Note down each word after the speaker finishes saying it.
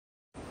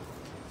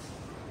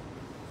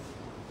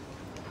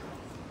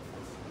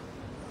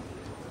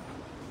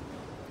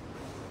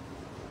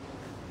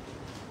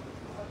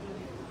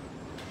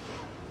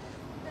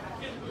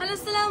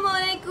Hello আসসালামু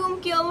আলাইকুম,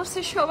 কি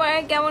অবস্থা সবার,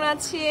 কেমন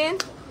আছেন?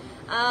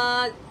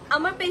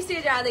 আমার পেজ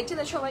থেকে যারা দেখছেন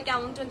তাদের সবাইকে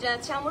আমন্ত্রণ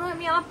জানাচ্ছি।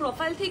 আমি আমার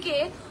প্রোফাইল থেকে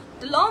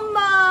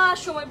লম্বা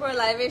সময় পরে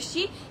লাইভে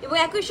এসেছি এবং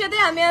একই সাথে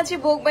আমি আছি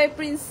ভোগ বাই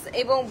প্রিন্স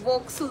এবং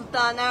ভোগ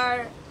সুলতানার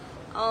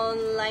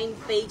অনলাইন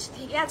পেজ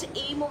থেকে। আচ্ছা,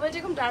 এই মোবাইলটা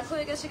এরকম ডার্ক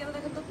হয়ে গেছে কেন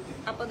দেখেন তো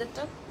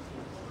আপনাদেরটা।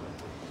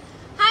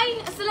 হাই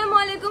আসসালামু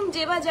আলাইকুম,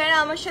 যে বা যারা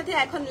আমার সাথে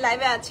এখন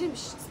লাইভে আছেন,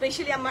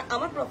 স্পেশালি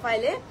আমার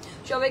প্রোফাইলে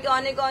সবাইকে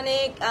অনেক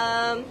অনেক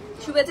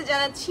শুভেচ্ছা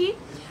জানাচ্ছি।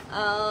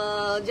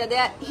 যাদের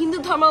হিন্দু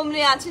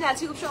ধর্মাবলম্বী আছেন,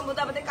 আজকে খুব সম্ভবত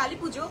আমাদের কালী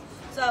পুজো,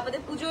 তো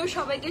আপনাদের পুজোর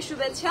সবাইকে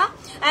শুভেচ্ছা।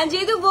 অ্যান্ড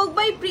যেহেতু ভোগ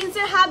বাই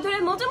প্রিন্সের হাত ধরে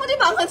মোটামুটি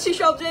বাংলাদেশি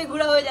সব জায়গায়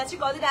ঘোরা হয়ে যাচ্ছে,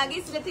 কদিন আগে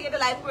সিলেট থেকে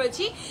একটা লাইভ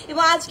করেছি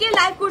এবং আজকে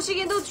লাইভ করছি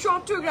কিন্তু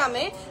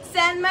চট্টগ্রামে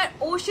স্যান্ডমার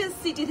ওশেন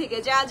সিটি থেকে।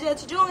 যারা যারা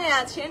চিটগংয়ে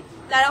আছেন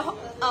তারা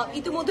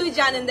ইতিমধ্যেই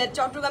জানেন যে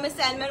চট্টগ্রামের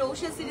স্যান্ডমার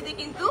ওশেন সিটিতে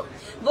কিন্তু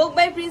ভোগ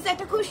বাই প্রিন্স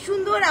একটা খুব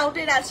সুন্দর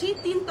আউটলেট আছে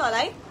 3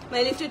 তলায়,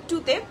 মানে লিফটেড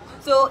 2-তে।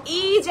 তো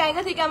এই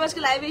জায়গা থেকে আমরা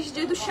আজকে লাইভে এসেছি,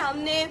 যেহেতু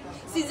সামনে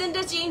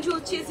সিজনটা চেঞ্জ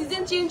হচ্ছে।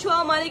 সিজন চেঞ্জ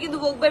হওয়া মানে কিন্তু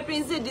ভোগ বাই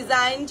প্রিন্সের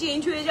ডিজাইন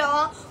চেঞ্জ হয়ে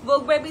যাওয়া,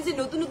 ভোগ বাই প্রিন্সের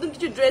নতুন নতুন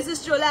কিছু ড্রেসেস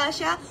চলে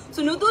আসা। তো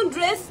নতুন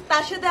ড্রেস,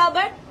 তার সাথে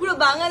আবার পুরো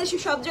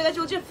বাংলাদেশের সব জায়গায়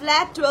চলছে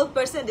ফ্ল্যাট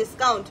 12%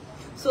 ডিসকাউন্ট।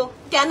 সো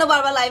কেন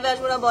বারবার লাইভে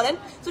আসবো না বলেন।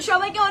 তো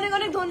সবাইকে অনেক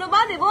অনেক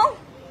ধন্যবাদ এবং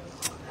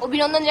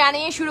অভিনন্দন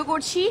জানিয়ে শুরু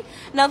করছি।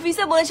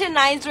 নাফিসা বলেছেন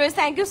nice dress,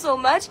 thank you so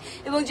much.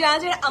 এবং যারা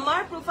যারা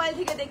আমার প্রোফাইল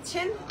থেকে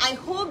দেখছেন, আই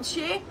হোপ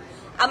যে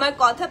আমার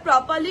কথা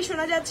প্রপারলি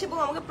শোনা যাচ্ছে এবং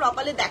আমাকে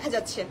প্রপারলি দেখা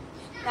যাচ্ছে।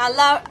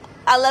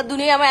 আল্লাহ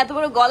দুনিয়া আমার এত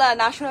বড় গলা,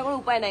 না শোনার কোনো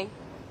উপায় নাই।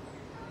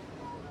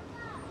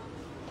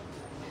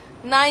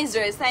 Nice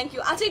dress, thank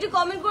you. আচ্ছা, একটু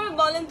কমেন্ট করে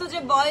বলেন তো যে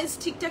ভয়েস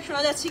ঠিকঠাক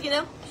শোনা যাচ্ছে কিনা।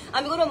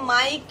 আমি কোনো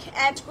মাইক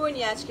অ্যাড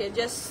করিনি আজকে,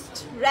 জাস্ট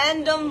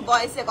র্যান্ডম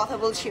ভয়েসে কথা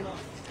বলছি।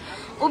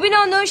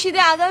 অভিনন্দন,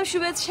 শীতে আগাম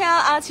শুভেচ্ছা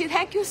আছে,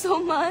 থ্যাংক ইউ সো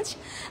মাচ।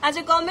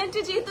 আচ্ছা, কমেন্টে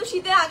যেহেতু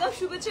শীতে আগাম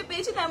শুভেচ্ছা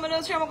পেয়েছি, তার মানে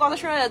হচ্ছে আমার কথা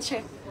শোনা যাচ্ছে।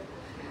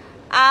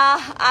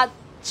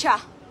 আচ্ছা,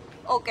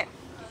 ওকে,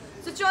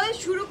 তো চলে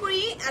শুরু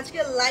করি আজকে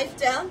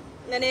লাইভটা।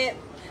 মানে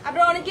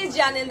আপনারা অনেকেই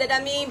জানেন দ্যাট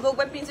আমি ভোগ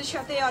বাই প্রিন্সের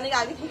সাথে অনেক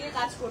আগে থেকে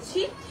কাজ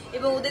করছি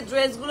এবং ওদের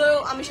ড্রেসগুলো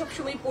আমি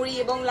সবসময় পরি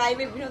এবং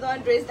লাইভে বিভিন্ন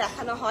ধরনের ড্রেস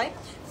দেখানো হয়,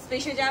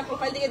 স্পেশালি যারা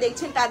প্রোফাইল থেকে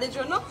দেখছেন তাদের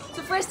জন্য। তো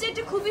ফার্স্টে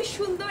একটা খুবই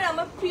সুন্দর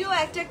আমার প্রিয়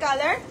একটা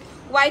কালার,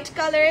 হোয়াইট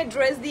কালারের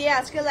ড্রেস দিয়ে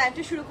আজকে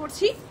লাইভটা শুরু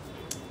করছি।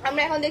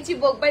 আমরা এখন দেখছি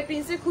ভোগ বাই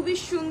প্রিন্সের খুবই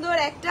সুন্দর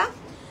একটা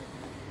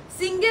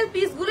সিঙ্গেল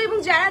পিসগুলো, এবং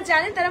যারা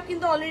জানেন তারা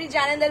কিন্তু অলরেডি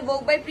জানেন যে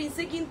ভোগ বাই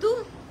প্রিন্সে কিন্তু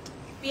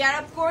পেয়ার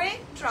আপ করে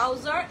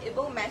ট্রাউজার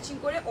এবং ম্যাচিং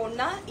করে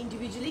ওড়না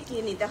ইন্ডিভিজুয়ালি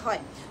কিনে নিতে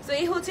হয়। তো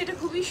এই হচ্ছে এটা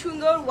খুবই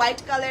সুন্দর হোয়াইট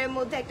কালারের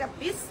মধ্যে একটা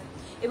পিস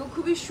এবং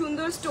খুবই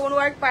সুন্দর স্টোন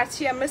ওয়ার্ক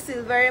পাচ্ছি আমরা,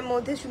 সিলভারের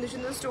মধ্যে সুন্দর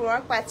সুন্দর স্টোন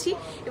ওয়ার্ক পাচ্ছি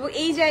এবং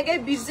এই জায়গায়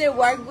বিজের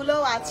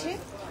ওয়ার্কগুলোও আছে।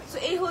 তো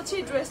এই হচ্ছে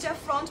ড্রেসটার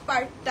ফ্রন্ট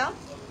পার্টটা।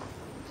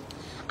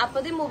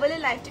 আপনাদের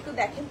মোবাইলের লাইটটা একটু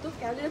দেখেন তো,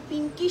 কেন যেন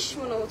পিঙ্কিশ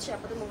মনে হচ্ছে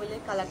আপনাদের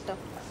মোবাইলের কালারটা।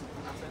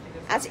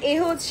 আচ্ছা, এই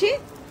হচ্ছে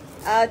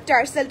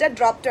টার্সেলটা,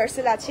 ড্রপ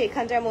টার্সেল আছে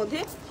এখানটার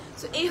মধ্যে।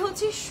 তো এই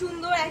হচ্ছে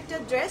সুন্দর একটা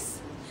ড্রেস।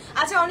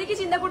 আচ্ছা, অনেকে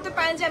চিন্তা করতে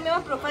পারেন যে আমি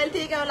আমার প্রোফাইল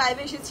থেকে কেন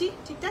লাইভে এসেছি,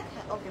 ঠিকঠাক?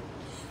 হ্যাঁ, ওকে।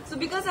 সো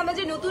বিকজ আমরা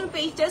যে নতুন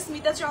পেজটা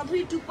স্মিতা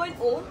চৌধুরী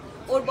 2.0,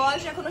 ওর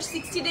বয়স এখনো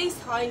 60 ডেজ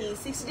হয়নি।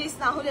 60 ডেজ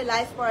না হলে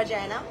লাইভ করা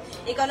যায় না,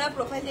 এই কারণে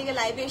প্রোফাইল থেকে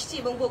লাইভে এসেছি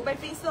এবং ভোগ by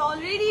Prince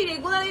already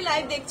regularly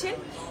live দেখছেন।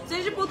 তো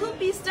এই যে প্রথম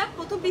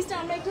পিসটা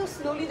আমরা একটু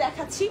স্লোলি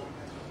দেখাচ্ছি।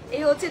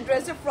 এই হচ্ছে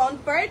ড্রেসের ফ্রন্ট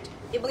পার্ট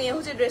এবং এই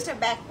হচ্ছে ড্রেসের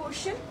ব্যাক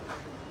পোর্শন।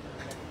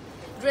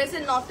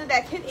 ড্রেসের নটটা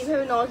দেখেন,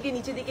 এইভাবে নট গিয়ে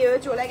নিচের দিকে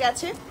এভাবে চলে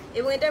গেছে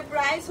এবং এটার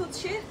প্রাইস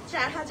হচ্ছে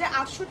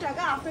 4800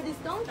 টাকা আফটার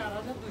ডিসকাউন্ট,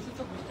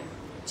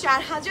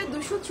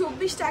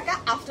 4224 টাকা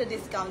আফটার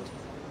ডিসকাউন্ট।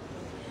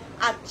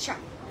 আচ্ছা,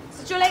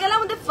 চলে গেলাম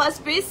আমাদের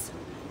ফার্স্ট পিস।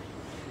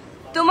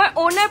 তোমার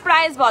ওনার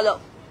প্রাইস বলো।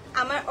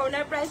 আমার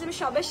ওনার প্রাইস আমি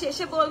সবাই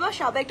শেষে বলবো,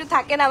 সবাই একটু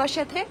থাকেন আমার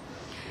সাথে।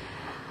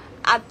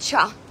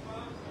 আচ্ছা,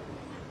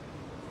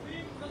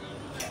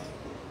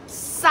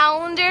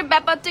 সাউন্ডের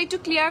ব্যাপারটা একটু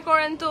ক্লিয়ার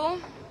করেন তো।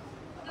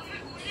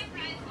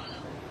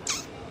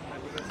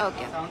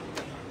 ওকে,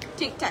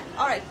 ঠিকঠাক,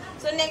 অলরাইট।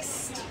 সো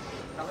নেক্সট,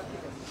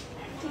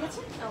 ঠিক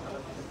আছে, ওকে।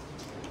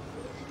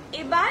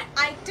 এবার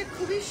আরেকটা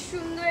খুবই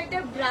সুন্দর একটা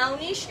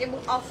ব্রাউনিশ এবং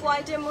অফ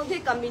হোয়াইটের মধ্যে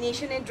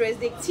কম্বিনেশনের ড্রেস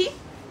দেখছি।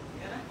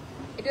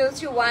 এটা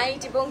হচ্ছে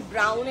হোয়াইট এবং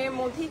ব্রাউনের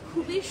মধ্যে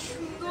খুবই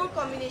সুন্দর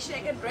কম্বিনেশন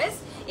একটা ড্রেস।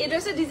 এই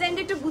ড্রেসের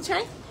ডিজাইনটা একটু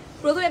বুঝাই।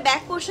 প্রথমে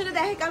ব্যাক পোর্শনটা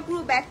দেখে, কারণ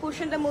পুরো ব্যাক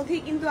পোর্শনটার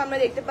মধ্যেই কিন্তু আমরা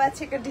দেখতে পাচ্ছি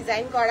একটা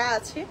ডিজাইন করা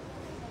আছে।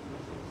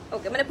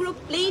 ওকে, মানে পুরো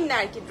প্লেন না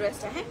আর কি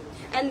ড্রেসটা। হ্যাঁ,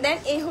 অ্যান্ড দেন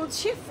এই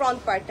হচ্ছে ফ্রন্ট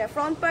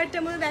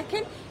পার্টটার মধ্যে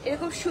দেখেন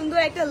এরকম সুন্দর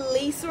একটা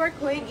লেস ওয়ার্ক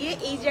হয়ে গিয়ে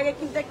এই জায়গায়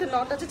কিন্তু একটা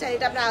নট আছে, চাই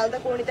এটা আপনি আলাদা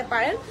করে নিতে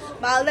পারেন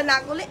বা আলাদা না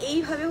করলে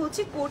এইভাবে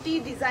হচ্ছে কোটি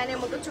ডিজাইনের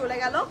মতো চলে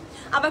গেল।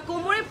 আবার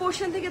কোমরের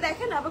পোর্শন থেকে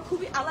দেখেন আবার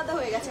খুবই আলাদা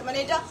হয়ে গেছে, মানে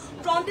এটা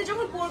ফ্রন্টে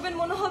যখন পরবেন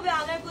মনে হবে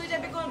আনারকলি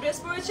টাইপের কোনো ড্রেস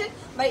পরেছে,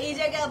 বা এই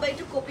জায়গায় আবার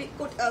একটু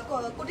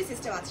কোটি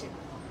সিস্টেম আছে।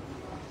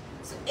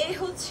 এই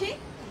হচ্ছে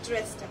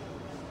ড্রেসটা।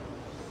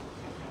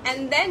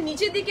 এন্ড দেন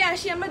নিচের দিকে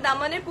আসি, আমরা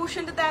দামানের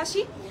পোর্শনটাতে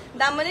আসি।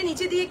 দামানের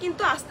নিচে দিকে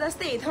কিন্তু আস্তে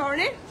আস্তে এই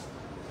ধরনের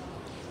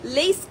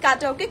লেস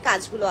কাটওয়ার্কের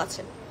কাজগুলো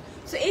আছে।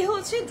 সো এই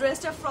হচ্ছে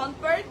ড্রেসটা ফ্রন্ট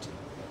পার্ট,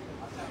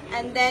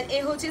 এন্ড দেন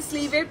এই হচ্ছে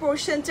স্লিভের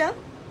পোর্শনটা।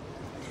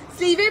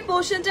 স্লিভের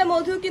পোর্শনটার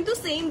মধ্যেও কিন্তু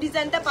সেম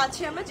ডিজাইনটা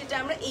পাচ্ছি আমরা, যেটা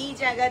আমরা এই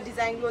জায়গার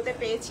ডিজাইনগুলোতে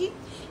পেয়েছি।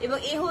 এবং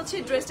এই হচ্ছে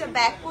ড্রেসটা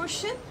ব্যাক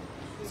পোর্শন।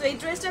 সো এই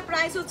ড্রেসটার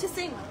প্রাইস হচ্ছে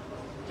সেম।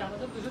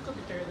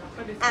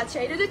 আচ্ছা,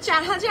 এটা হচ্ছে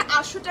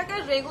 4800 টাকার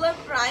রেগুলার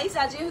প্রাইস।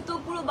 আর যেহেতু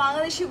পুরো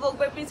বাংলাদেশি ভোগ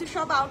বাই প্রিন্সেস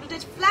সব আউটলেটে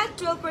ফ্ল্যাট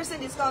 12%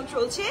 ডিসকাউন্ট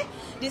চলছে,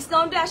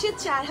 ডিসকাউন্টে আসে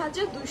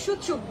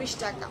 4224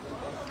 টাকা।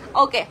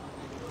 ওকে,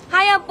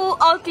 হাই আপু,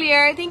 all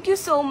clear, thank you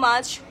so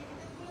much.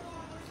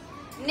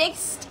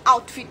 Next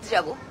outfit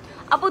যাব।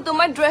 আপু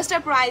তোমার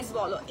ড্রেসটার প্রাইস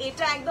বলো।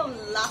 এটা একদম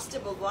লাস্টে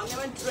বলবো আমি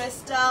আমার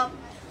ড্রেসটা,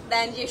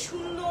 দেন যে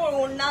সুন্দর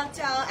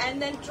ওড়নাটা এন্ড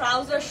দেন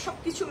ট্রাউজার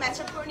সবকিছু ম্যাচ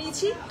আপ করে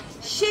নিয়েছি,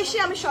 শেষে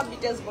আমি সব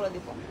ডিটেলস বলে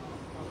দেব।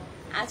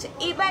 আচ্ছা,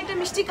 এবার একটা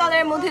মিষ্টি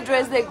কালারের মধ্যে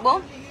ড্রেস দেখবো।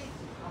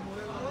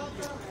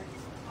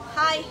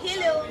 High,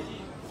 hello.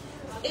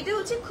 এটা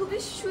হচ্ছে খুবই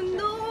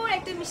সুন্দর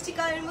একটা মিষ্টি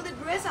কালারের মধ্যে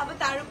ড্রেস, আবার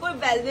তার উপর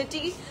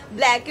ভেলভেটি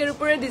ব্ল্যাক এর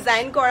উপরে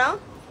ডিজাইন করা।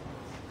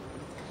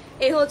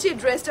 এই হচ্ছে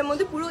ড্রেসটার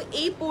মধ্যে পুরো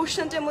এই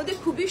পোর্শনটার মধ্যে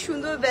খুবই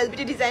সুন্দর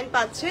ভেলভেটি ডিজাইন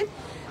পাচ্ছেন।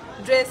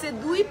 ড্রেসের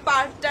দুই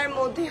পার্টটার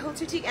মধ্যে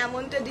হচ্ছে ঠিক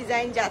এমনটা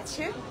ডিজাইন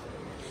যাচ্ছে,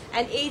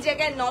 এন্ড এই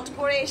জায়গায় নট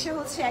করে এসে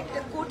হচ্ছে একটা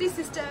কোটি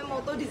সিস্টেমের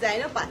মতো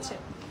ডিজাইনও পাচ্ছেন।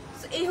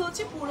 সো এই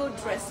হচ্ছে পুরো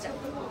ড্রেসটা।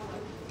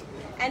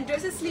 এন্ড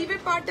ড্রেসের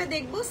স্লিভের পার্টটা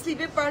দেখবো।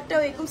 স্লিভের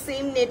পার্টটাও এরকম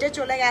সেম নেটে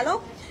চলে গেল,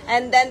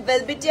 এন্ড দেন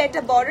ভেলভেটি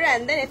একটা বর্ডার,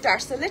 এন্ড দেন এই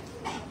টার্সেলের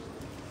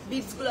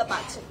বিটস গুলো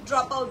পাচ্ছেন,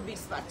 ড্রপ আউট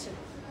বিটস পাচ্ছেন।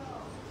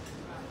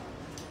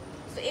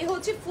 এই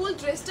হচ্ছে ফুল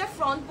ড্রেসটা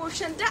ফ্রন্ট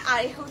পোর্শনটা, আর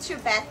এই হচ্ছে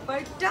ব্যাক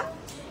পার্টটা।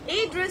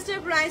 এই ড্রেসটার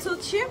প্রাইস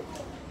হচ্ছে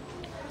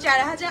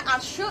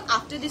 4800,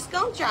 আফটার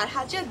ডিসকাউন্ট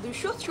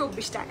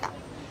 4224 টাকা।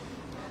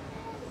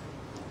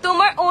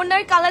 তোমার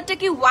ওনার কালারটা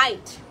কি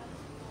হোয়াইট?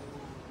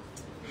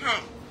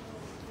 হ্যাঁ,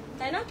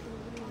 তাই না?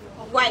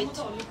 হোয়াইট।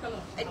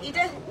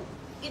 এটা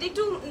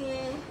একটু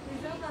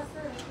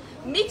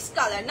মিক্স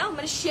কালার না,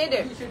 মানে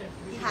শেডের।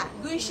 হ্যাঁ,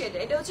 দুই শেডের।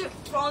 এটা হচ্ছে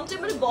ফ্রন্টে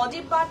মানে বডি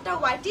পার্টটা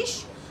হোয়াইটিশ,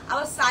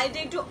 আবার সাইডে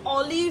একটু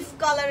অলিভ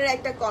কালারের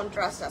একটা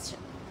কন্ট্রাস্ট আছে।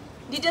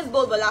 ডিটেলস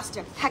বলবো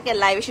লাস্টে, থাকে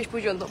লাইভে শেষ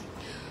পর্যন্ত।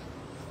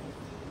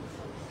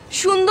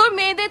 সুন্দর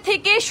মেয়েদের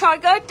থেকে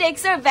সরকার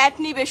ট্যাক্স আর ভ্যাট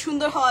নিবে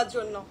সুন্দর হওয়ার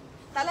জন্য,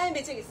 তাহলে আমি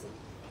বেঁচে গেছি।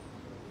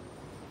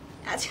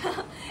 আচ্ছা,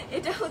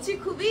 এটা হচ্ছে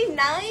খুবই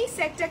নাইস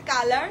একটা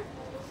কালার,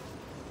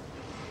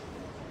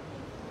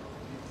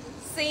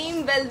 সেম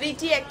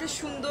ভেলভেটি একটা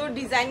সুন্দর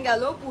ডিজাইন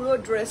গেল পুরো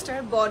ড্রেসটার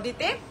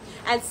বডিতে।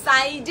 এন্ড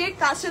সাইডের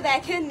কাজটা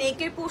দেখেন,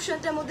 নেকের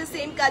পোর্শনটার মধ্যে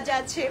সেম কাজ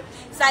আছে,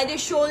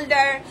 সাইডের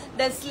শোল্ডার,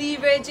 দ্য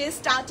স্লিভের যে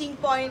স্টার্টিং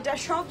পয়েন্টটা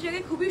সব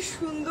জায়গায় খুবই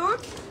সুন্দর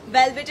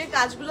ভেলভেটের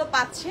কাজগুলো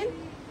পাচ্ছেন।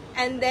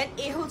 এন্ড দেন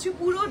এ হচ্ছে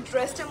পুরো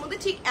ড্রেসটার মধ্যে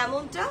ঠিক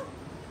এমনটা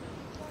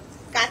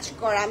কাজ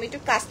করা। আমি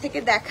একটু কাছ থেকে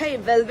দেখাই,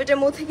 ভেলভেটের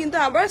মধ্যে কিন্তু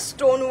আবার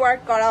স্টোন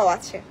ওয়ার্ক করাও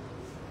আছে।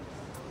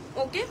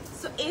 ওকে,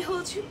 সো এই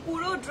হচ্ছে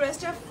পুরো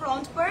ড্রেসটার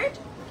ফ্রন্ট পার্ট।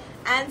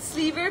 এন্ড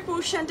স্লিভের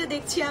পোর্শনটা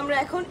দেখছি আমরা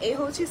এখন। এই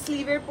হচ্ছে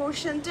স্লিভের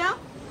পোর্শনটা,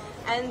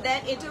 এন্ড দেন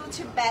এটা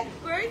হচ্ছে ব্যাক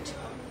পার্ট।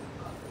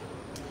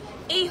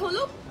 এই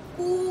হলো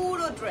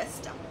পুরো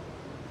ড্রেসটা,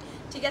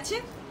 ঠিক আছে।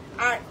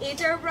 আর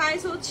এটার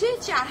প্রাইস হচ্ছে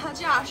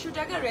 4800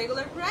 টাকা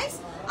রেগুলার প্রাইস,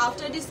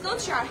 আফটার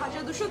ডিসকাউন্ট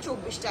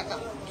 4224 টাকা।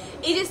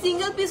 এই যে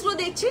সিঙ্গেল পিসগুলো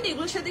দেখছেন,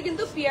 এগুলোর সাথে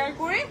কিন্তু পেয়ার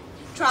করে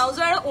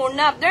ট্রাউজার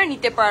ওড়না আপনারা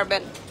নিতে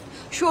পারবেন।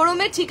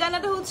 শোরুমের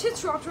ঠিকানাটা হচ্ছে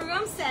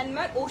চট্টগ্রাম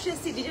স্যান্ডমার ওশেন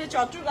সিটি, যেটা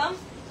চট্টগ্রাম।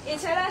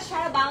 এছাড়া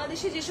সারা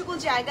বাংলাদেশে যে সকল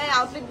জায়গায়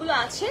আউটলেট গুলো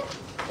আছে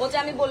ওটা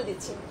আমি বলে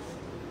দিচ্ছি।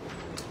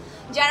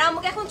 যারা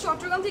আমাকে এখন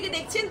চট্টগ্রাম থেকে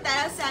দেখছেন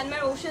তারা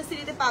স্যান্ডমার ওশেন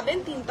সিটিতে পাবেন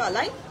 3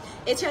 তলায়।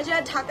 এছাড়া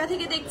যারা ঢাকা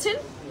থেকে দেখছেন,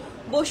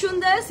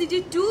 বসুন্ধরা সিটি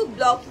 2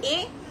 ব্লক এ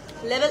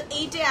লেভেল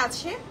 8 এ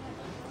আছে,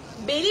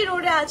 বেলি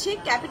রোডে আছে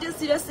ক্যাপিটাল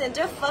সিটি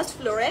সেন্টার ফার্স্ট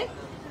ফ্লোরে,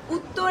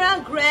 উত্তরা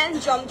গ্র্যান্ড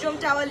জমজম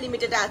টাওয়ার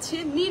লিমিটেড আছে,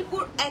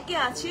 মিরপুর 1 এ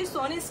আছে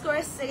সনি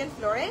স্কয়ার সেকেন্ড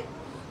ফ্লোরে,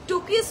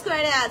 টোকিও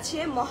স্কয়ারে আছে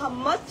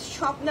Mohammad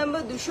shop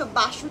number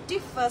 262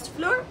 first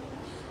floor,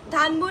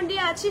 Dhanmondi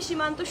আছে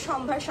সীমান্ত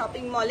সম্ভার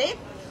শপিং মলে,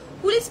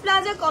 পুলিশ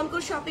প্লাজা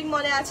কনকর শপিং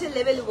মলে আছে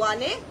লেভেল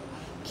 1 এ,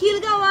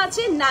 খিলগাঁও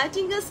আছে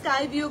নাইটিঙ্গেল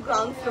স্কাই ভিউ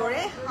গ্রাউন্ড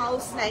ফ্লোরে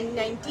হাউস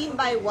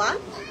 919/1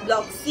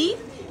 ব্লক সি।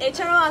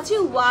 এছাড়াও আছে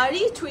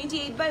ওয়ারি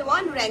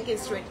 28/1 র্যাঙ্কিং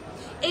স্ট্রিট।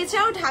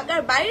 এছাড়াও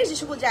ঢাকার বাইরে যে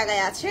সকল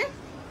জায়গায় আছে,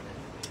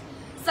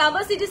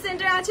 সাবা সিটি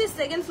সেন্টার আছে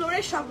সেকেন্ড ফ্লোরে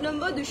শপ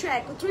নম্বর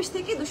 231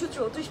 থেকে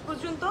 234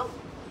 পর্যন্ত,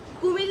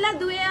 কুমিল্লা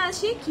 2 এ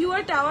আছে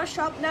QR tower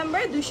shop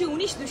number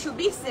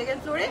 219-220 second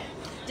ফ্লোরে,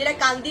 যেটা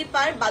কান্দির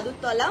পাড়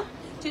বাদুরতলা।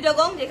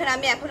 চিটাগং যেখানে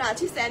আমি এখন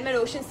আছি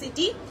স্যান্ডমার ওশেন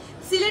সিটি।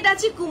 সিলেট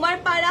আছে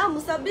কুমারপাড়া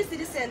মুসাব্বির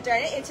সিটি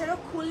সেন্টারে। এছাড়াও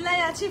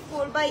খুলনায় আছে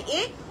 4/A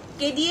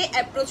KDA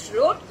approach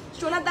road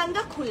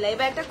সোনাদাঙ্গা Khulna.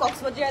 এবার একটা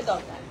কক্সবাজারের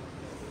দরকার।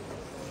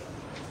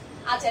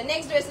 আচ্ছা,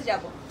 নেক্সট ড্রেসে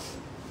যাব।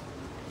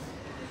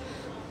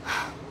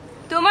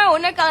 তোমার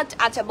ওনার কাজ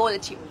আচ্ছা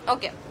বলেছি,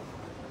 ওকে।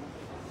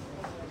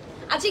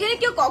 আচ্ছা, এখানে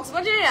কেউ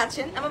কক্সবাজারে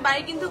আছেন? আমার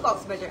বাড়ি কিন্তু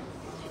কক্সবাজার,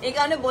 এই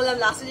কারণে বললাম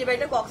লাস্টে যে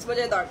বাড়িটা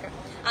কক্সবাজারের দরকার।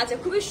 আচ্ছা,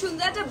 খুবই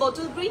সুন্দর একটা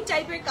বটল গ্রিন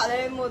টাইপের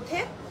কালারের মধ্যে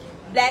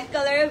ব্ল্যাক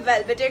কালারের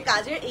ভেলভেটের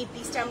কাজের এই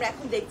পিসটা আমরা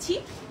এখন দেখছি।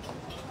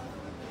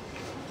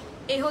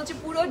 এই হচ্ছে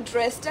পুরো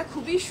ড্রেসটা,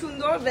 খুবই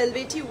সুন্দর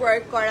ভেলভেটি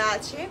ওয়ার্ক করা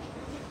আছে।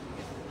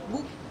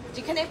 বুক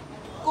যেখানে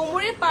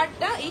কোমরের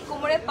পার্টটা, এই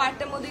কোমরের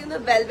পার্টটার মধ্যে কিন্তু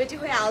ভেলভেটি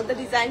হয়ে আলাদা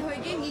ডিজাইন হয়ে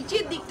গিয়ে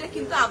নিচের দিকটা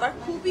কিন্তু আবার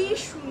খুবই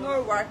সুন্দর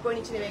ওয়ার্ক করে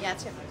নিচে নেমে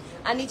গেছে।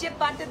 আর নিচের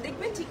পার্টটা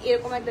দেখবেন ঠিক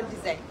এরকম একটা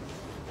ডিজাইন।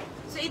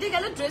 সো এটা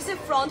গেল ড্রেসের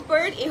ফ্রন্ট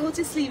পার্ট। এ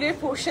হচ্ছে স্লিভের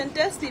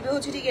পোর্শনটা, স্লিভে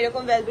হচ্ছে ঠিক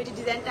এরকম ভেলভেটি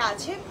ডিজাইনটা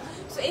আছে।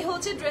 সো এই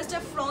হচ্ছে ড্রেসটা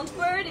ফ্রন্ট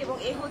পার্ট এবং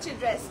এই হচ্ছে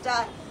ড্রেসটা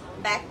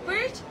ব্যাক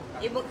পার্ট।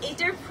 এবং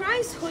এটার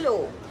প্রাইস হলো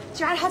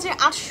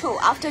 4800,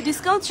 আফটার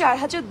ডিসকাউন্ট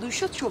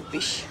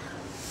 4224।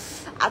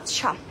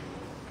 আচ্ছা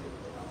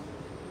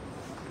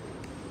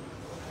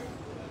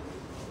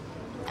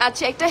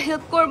আচ্ছা, একটা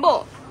হেল্প করব,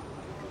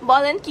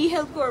 বলেন কি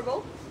হেল্প করব?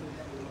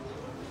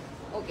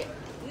 ওকে,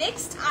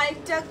 নেক্সট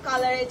আরেকটা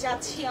কালারে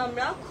যাচ্ছি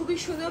আমরা। খুবই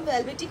সুন্দর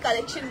ভেলভেটি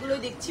কালেকশন গুলো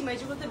দেখছি, মানে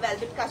যেগুলোতে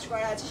ভেলভেট কাজ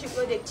করা আছে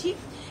সেগুলো দেখছি।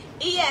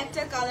 এই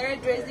একটা কালারের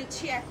ড্রেস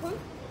দিচ্ছি এখন।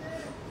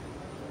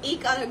 এই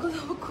কালারগুলো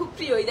খুব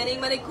প্রিয় ইদানিং,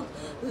 মানে খুব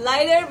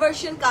lighter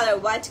version colour,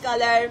 white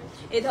colour,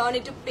 এই ধরনের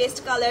একটু পেস্ট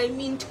কালার,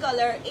 মিন্ট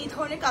কালার, এই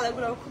ধরনের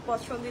কালারগুলো আমার খুব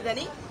পছন্দ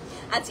ইদানিং।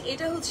 আচ্ছা,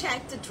 এটা হচ্ছে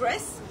একটা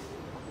ড্রেস।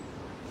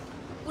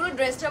 পুরো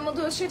ড্রেসটার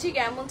মধ্যে হচ্ছে ঠিক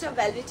এমনটা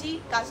ভেলভেটি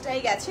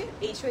কাজটাই গেছে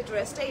এই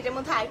ড্রেসটা। এটার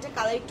মধ্যে আরেকটা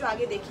কালার একটু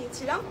আগে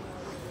দেখিয়েছিলাম।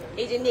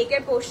 এই যে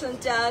নেকের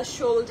পোর্শনটা,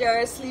 শোল্ডার,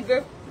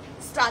 স্লিভের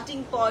স্টার্টিং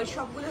পয়েন্ট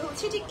সবগুলো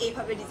হচ্ছে ঠিক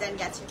এইভাবে ডিজাইন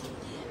গেছে।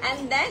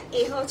 অ্যান্ড দেন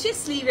এ হচ্ছে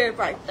স্লিভের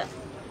পার্টটা।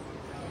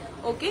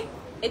 ওকে,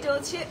 এটা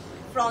হচ্ছে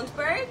ফ্রন্ট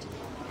পার্ট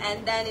অ্যান্ড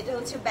দেন এটা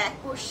হচ্ছে ব্যাক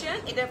পোর্শন।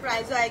 এটার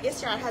প্রাইসও আই গেস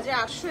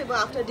 4800 এবং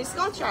আফটার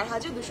ডিসকাউন্ট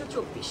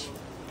 4224।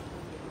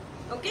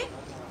 ওকে,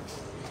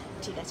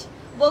 ঠিক আছে।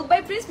 Vogue by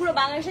Prince পুরো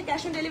বাংলাদেশে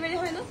ক্যাশ অন ডেলিভারি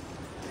হয় না?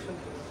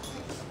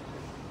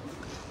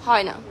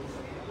 হয় না।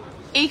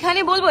 এইখানে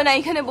বলবো না,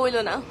 এইখানে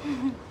বললো না।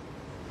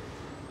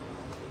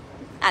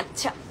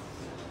 আচ্ছা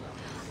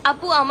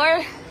আপু, আমার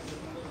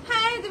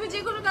হ্যাঁ, তুমি যে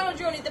কোনো কারোর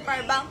জন্য নিতে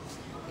পারবা।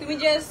 তুমি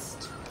জাস্ট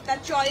তার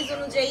চয়েস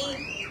অনুযায়ী,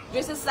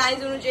 ড্রেসের সাইজ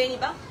অনুযায়ী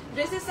নিবা।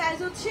 ড্রেসের সাইজ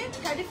হচ্ছে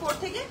 34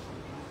 থেকে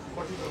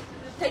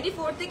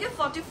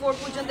 44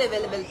 পর্যন্ত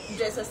অ্যাভেলেবেল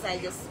ড্রেসের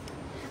সাইজেস।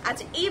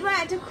 আচ্ছা, এইবার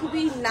একটা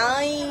খুবই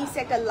নাইস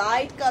একটা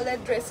লাইট কালার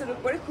ড্রেসের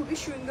উপরে খুবই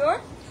সুন্দর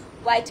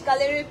হোয়াইট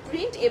কালারের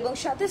প্রিন্ট এবং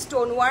সাথে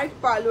স্টোন ওয়ার্ক,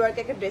 পার্ল ওয়ার্ক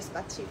একটা ড্রেস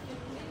পাচ্ছি।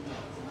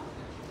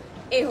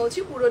 এই হচ্ছে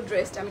পুরো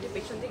ড্রেসটা। আমি এটা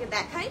পেছন থেকে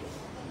দেখাই।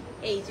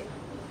 এই যে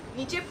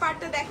নিচের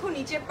পার্টটা দেখো,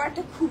 নিচের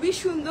পার্টটা খুবই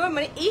সুন্দর,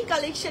 মানে এই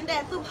কালেকশনটা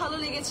এত ভালো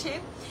লেগেছে।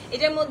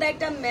 এটার মধ্যে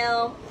একটা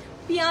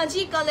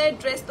পেঁয়াজি কালার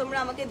ড্রেস তোমরা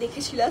আমাকে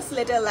দেখেছিলে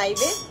স্লেটার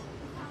লাইভে।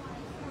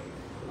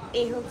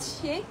 এই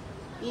হচ্ছে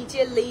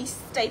নিচে লেস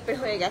টাইপের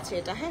হয়ে গেছে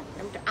এটা। হ্যাঁ,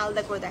 আমি একটু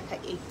আলাদা করে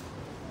দেখাই।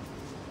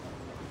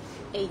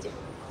 এই যে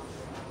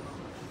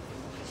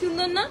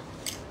সুন্দর না?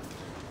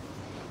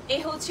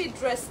 এই হচ্ছে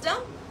ড্রেসটা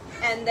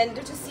এন্ড দেন এটা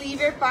হচ্ছে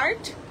স্লিভের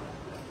পার্ট,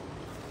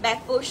 ব্যাক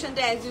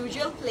পোর্শনটা as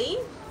usual plane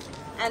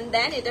and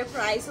then এটার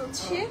প্রাইস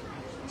হচ্ছে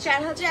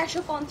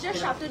 4150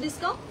 আফটার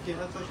ডিসকাউন্ট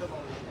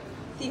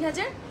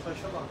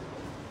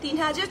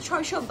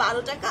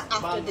 3612 টাকা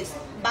আফটার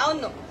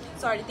ডিসকাউন্ট।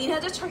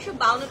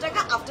 3652 টাকা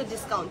আফটার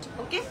ডিসকাউন্ট।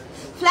 ওকে,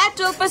 ফ্ল্যাট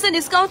 12%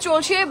 ডিসকাউন্ট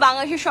চলছে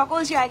বাংলাদেশের সকল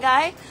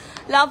জায়গায়।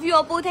 লাভ ইউ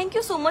আপু, thank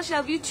you so much,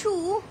 love you two.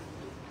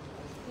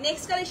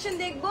 Next collection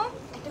দেখবো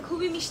একটা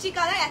খুবই মিষ্টি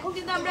কালার। এখন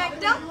কিন্তু আমরা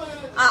একটা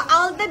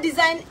আলাদা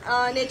ডিজাইন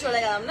নিয়ে চলে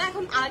গেলাম না,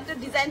 এখন আরেকটা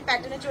ডিজাইন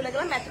প্যাটার্নে চলে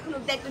গেলাম। এতক্ষণ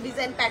অব্দি একটা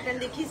ডিজাইন প্যাটার্ন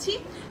দেখিয়েছি,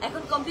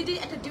 এখন কমপ্লিটলি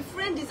একটা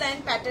ডিফারেন্ট ডিজাইন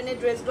প্যাটার্নের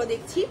ড্রেসগুলো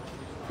দেখছি।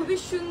 খুবই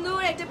সুন্দর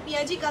একটা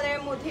পেঁয়াজি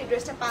কালারের মধ্যে এই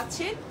ড্রেসটা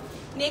পাচ্ছেন।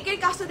 নেকের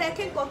কাজটা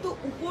দেখেন কত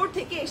উপর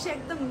থেকে এসে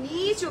একদম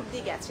নিচ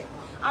অব্দি গেছে।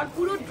 আর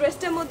পুরো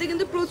ড্রেসটার মধ্যে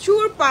কিন্তু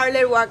প্রচুর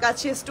পার্লের ওয়ার্ক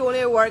আছে,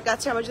 স্টোনের ওয়ার্ক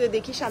আছে। আমরা যদি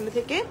দেখি সামনে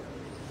থেকে,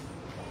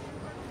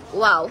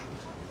 ওয়াও।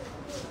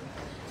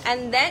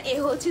 এন্ড দেন এই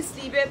হচ্ছে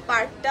স্লিভের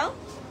পার্টটা।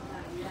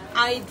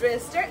 আর এই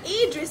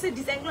ড্রেসের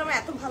ডিজাইনগুলো আমার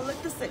এত ভালো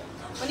লাগতেছে,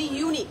 মানে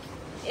ইউনিক।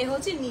 এ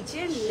হচ্ছে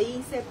নিচের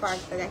লেসের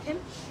পার্টটা দেখেন,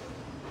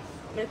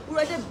 মানে পুরো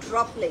একটা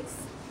ড্রপ লেস,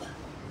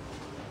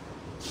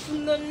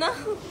 সুন্দর না?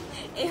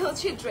 এ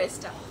হচ্ছে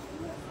ড্রেসটা।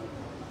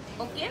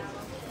 ওকে,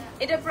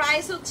 এটা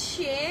প্রাইস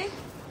হচ্ছে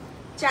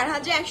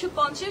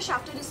 4150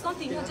 আফটার ডিসকাউন্ট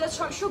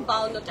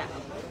 3652 টাকা।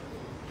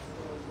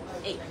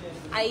 এই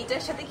আর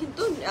এইটার সাথে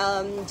কিন্তু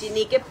যে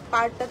নেকের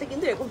পার্টটাতে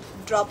কিন্তু এরকম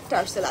ড্রপ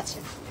টার্সেল আছে।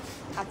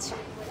 আচ্ছা,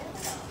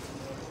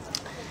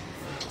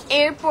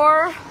 এরপর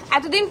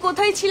এতদিন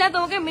কোথায় ছিলা,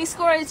 তোমাকে মিস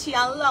করেছি।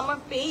 আল্লাহ, আমার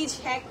পেজ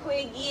হ্যাক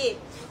হয়ে গিয়ে,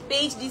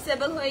 পেজ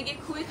ডিসেবল হয়ে গিয়ে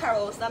খুবই খারাপ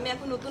অবস্থা। আমি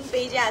এখন নতুন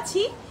পেজে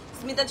আছি,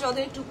 স্মিতা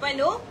চৌধুরী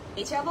 2.0।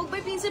 এছাড়া Vogue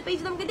by Prince এর পেজ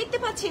তোমাকে দেখতে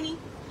পাচ্ছেনি।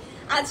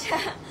 আচ্ছা,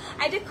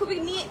 এটা খুবই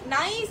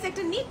নাইস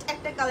একটা নিট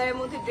একটা কালারের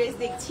মধ্যে ড্রেস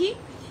দেখছি।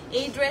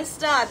 এই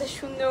ড্রেসটা এত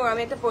সুন্দর,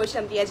 আমি একটা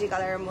পরেছিলাম পেঁয়াজি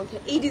কালারের মধ্যে,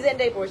 এই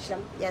ডিজাইনটাই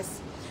পরেছিলাম। ইয়েস,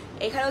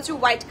 এখানে হচ্ছে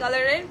হোয়াইট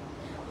কালারের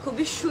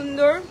খুবই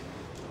সুন্দর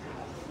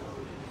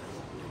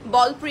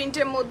বল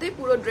প্রিন্টের মধ্যে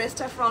পুরো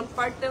ড্রেসটা। ফ্রন্ট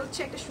পার্টটা হচ্ছে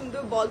একটা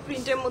সুন্দর বল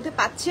প্রিন্টের মধ্যে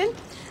পাচ্ছেন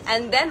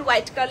অ্যান্ড দেন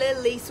হোয়াইট কালারের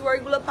লেস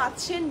ওয়ার্ক গুলো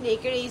পাচ্ছেন।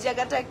 নেকের এই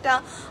জায়গাটা একটা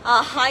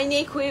হাই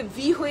নেক হয়ে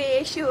ভি হয়ে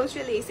এসে হচ্ছে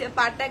লেসের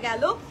পার্টটা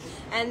গেল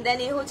অ্যান্ড দেন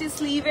এ হচ্ছে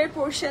স্লিভের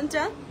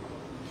পোর্শনটা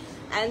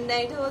অ্যান্ড দেন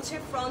এটা হচ্ছে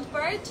front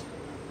part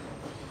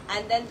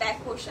and then back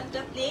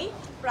পোর্শনটা প্লেন।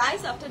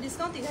 প্রাইস আফটার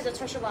ডিসকাউন্ট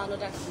 3652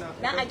 টাকা।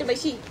 না, এটা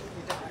বেশি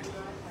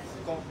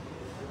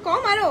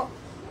কম আরো?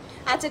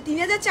 আচ্ছা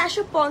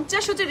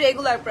 3450 হচ্ছে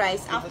রেগুলার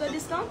প্রাইস, আফটার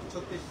ডিসকাউন্ট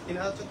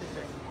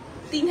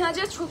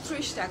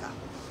 3036 টাকা।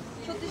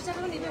 36 টাকা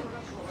নেবেন?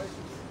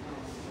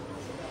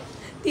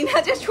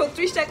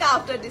 3036 টাকা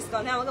আফটার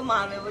ডিসকাউন্ট। আমাকে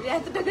মারবে, বলি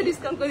এত টাকা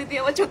ডিসকাউন্ট করে দিয়ে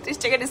আবার 36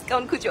 টাকা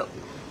ডিসকাউন্ট খুঁজো।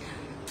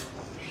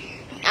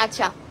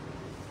 আচ্ছা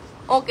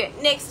ওকে,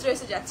 নেক্সট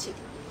ড্রেসে যাচ্ছি।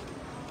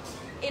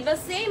 এবার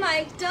সেম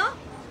আরেকটা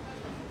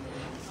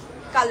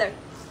কালার,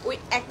 ওই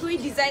একই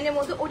ডিজাইনের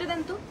মধ্যে। ওটা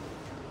দেন তো,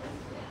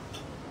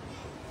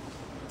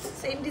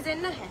 সেম ডিজাইন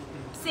না? হ্যাঁ,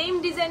 সেম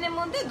ডিজাইনের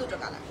মধ্যে দুটো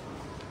কালার।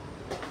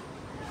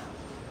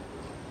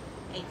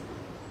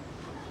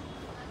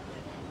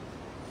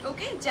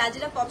 ওকে, যা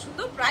যেটা পছন্দ,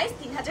 প্রাইস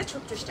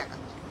 3036 টাকা।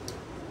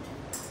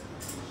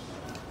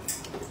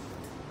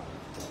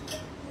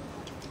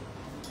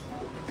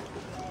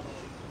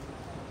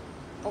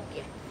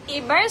 ওকে,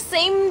 এবার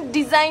সেম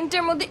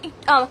ডিজাইনটার মধ্যে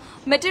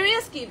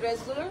ম্যাটেরিয়ালস কি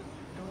ড্রেসগুলোর?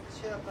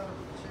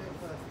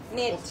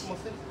 Net,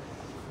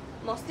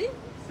 muslin,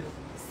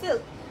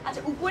 silk.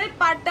 আচ্ছা, উপরের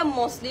পার্টটা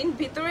মসলিন,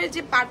 ভিতরের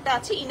যে পার্টটা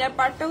আছে ইনার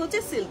পার্টটা হচ্ছে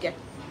সিল্কের।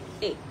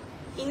 এই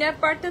ইনার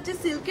পার্টটা হচ্ছে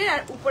সিল্কের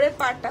আর উপরের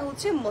পার্টটা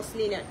হচ্ছে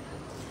মসলিনের।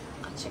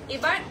 আচ্ছা,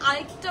 এবার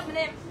আরেকটা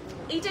মানে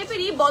এই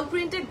টাইপেরই বল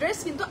প্রিন্টের ড্রেস,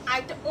 কিন্তু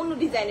আরেকটা অন্য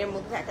ডিজাইনের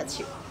মধ্যে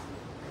দেখাচ্ছি।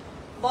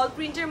 বল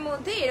প্রিন্টের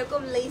মধ্যে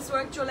এরকম লেস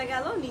ওয়ার্ক চলে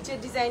গেল, নিচের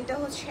ডিজাইনটা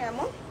হচ্ছে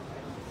এমন,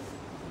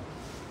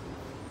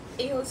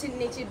 এই হচ্ছে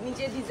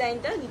নিচের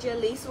ডিজাইনটা, নিচের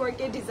লেস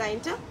ওয়ার্কের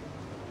ডিজাইনটা।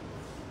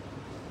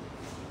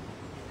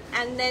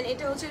 And then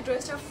এটা হচ্ছে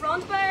ড্রেসটার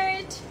ফ্রন্ট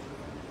পার্ট,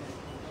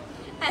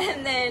 and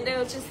then এটা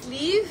হচ্ছে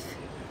স্লিভ,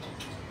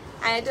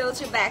 আর এটা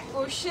হচ্ছে ব্যাক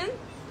পোর্শন।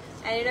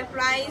 আর এটা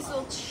প্রাইস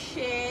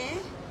হচ্ছে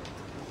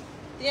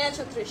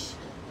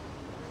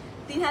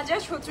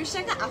 3036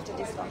 টাকা আফটার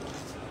ডিসকাউন্ট।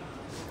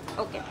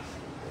 ওকে,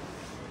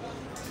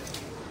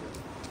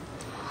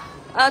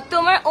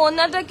 তোমার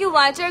ওড়নাটা কি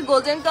হোয়াইট আর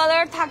গোল্ডেন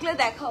কালার থাকলে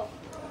দেখাও,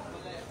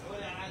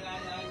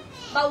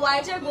 বা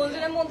হোয়াইট আর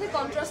গোল্ডেনের মধ্যে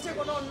কন্ট্রাস্টের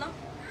কোনো ওড়না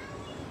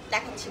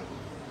দেখাচ্ছি।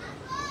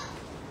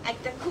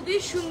 একটা খুবই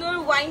সুন্দর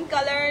ওয়াইন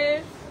কালার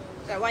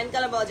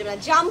বলা যাবে না,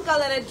 জাম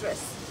কালারের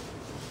ড্রেস।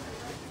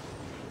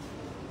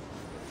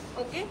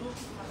 ওকে,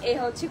 এই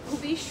হচ্ছে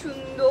খুবই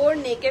সুন্দর,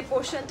 নেকের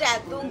পোর্শনটা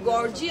এত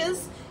গর্জিয়াস,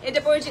 এটা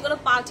পরে যে কোনো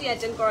পার্টি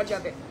অ্যাটেন্ড করা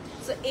যাবে।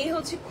 সো এই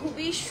হচ্ছে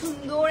খুবই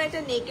সুন্দর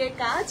একটা নেকের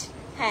কাজ।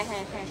 হ্যাঁ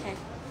হ্যাঁ হ্যাঁ হ্যাঁ,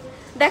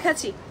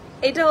 দেখাচ্ছি।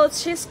 এটা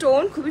হচ্ছে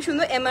স্টোন, খুবই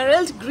সুন্দর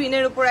এমারাল্ড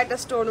গ্রিনের উপর একটা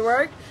স্টোন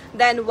ওয়ার্ক,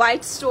 দেন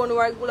হোয়াইট স্টোন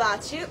ওয়ার্ক গুলো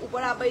আছে, উপর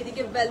আবার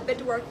এদিকে ভেলভেট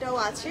ওয়ার্কটাও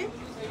আছে।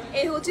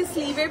 এই হচ্ছে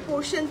স্লিভের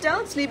পোর্শনটা,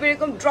 স্লিভের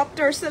এরকম ড্রপ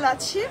টার্সেল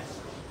আছে।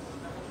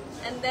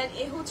 এন্ড দেন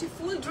এই হচ্ছে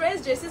ফুল ড্রেস,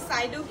 ড্রেসের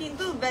সাইডেও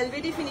কিন্তু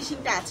ভেলভেটি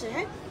ফিনিশিংটা আছে।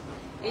 হ্যাঁ,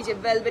 এই যে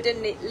ভেলভেটের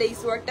লেস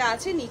ওয়ার্কটা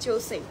আছে, নিচেও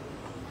সেম।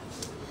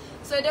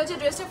 সো এটা হচ্ছে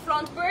ড্রেসটার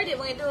ফ্রন্ট পার্ট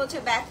এবং এটা হচ্ছে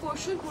ব্যাক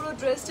পোর্শন। পুরো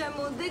ড্রেসটার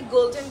মধ্যে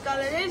গোল্ডেন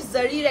কালারের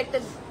জারির একটা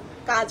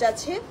কাজ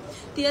আছে।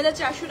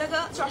 3400 টাকা,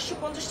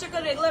 450 টাকা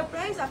রেগুলার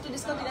প্রাইস, আফটার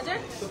ডিসকাউন্ট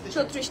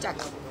 3036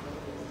 টাকা।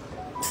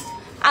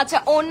 আচ্ছা,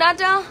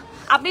 ওড়নাটা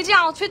আপনি যে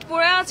আউটফিট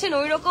পরে আছেন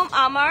ওই রকম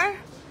আমার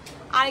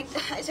আরেকটা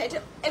এটা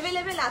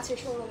অ্যাভেলেবেল আছে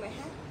শোরুমে।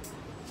 হ্যাঁ,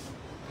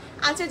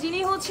 আচ্ছা, যিনি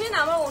হচ্ছেন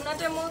আমার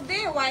ওড়নাটার মধ্যে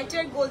হোয়াইট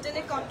আর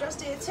গোল্ডেনের কন্ট্রাস্ট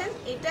দিয়েছেন,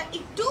 এটা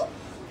একটু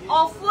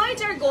অফ হোয়াইট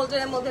আর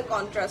গোল্ডেনের মধ্যে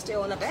কন্ট্রাস্ট এই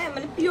ওড়নাটা। হ্যাঁ,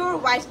 মানে পিওর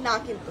হোয়াইট না,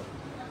 কিন্তু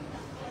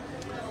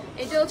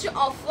এটা হচ্ছে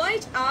অফ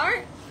হোয়াইট আর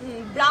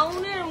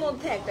ব্রাউনের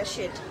মধ্যে একটা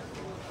শেড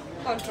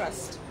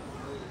কন্ট্রাস্ট।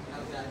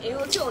 এই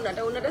হচ্ছে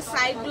ওড়নাটা, ওড়নাটার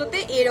সাইড গুলোতে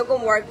এরকম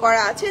ওয়ার্ক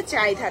করা আছে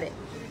চারিধারে।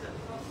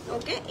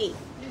 ওকে, এই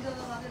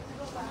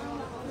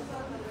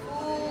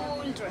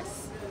ফুল ড্রেস।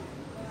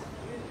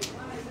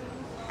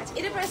 আচ্ছা,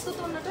 এটা প্রাইস কত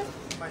ওড়নাটা?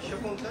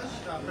 2250।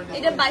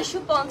 এটা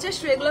 2250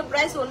 রেগুলার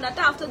প্রাইস,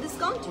 ওড়নাটা আফটার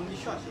ডিসকাউন্ট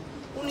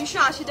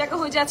 1980 টাকা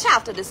হয়ে যাচ্ছে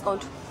আফটার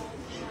ডিসকাউন্ট।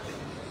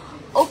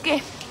 ওকে,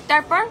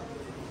 তারপর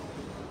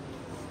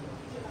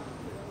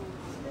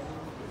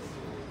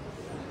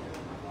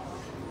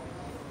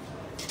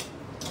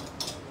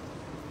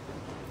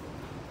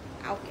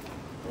ওকে,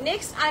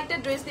 নেক্সট আরেকটা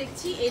ড্রেস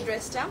দেখছি। এই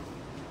ড্রেসটা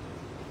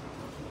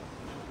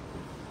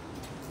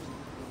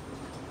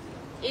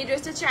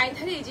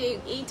চারিধারে এই যে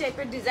এই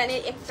টাইপের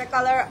ডিজাইনের একটা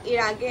কালার এর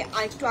আগে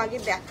আরেকটু আগে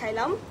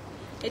দেখাইলাম।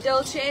 এটা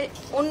হচ্ছে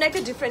অন্য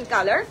একটা ডিফারেন্ট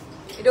কালার,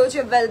 এটা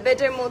হচ্ছে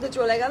ভেলভেটের মধ্যে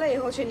চলে গেল। এই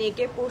হচ্ছে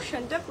নেকের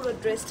পোর্শনটা, পুরো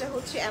ড্রেসটা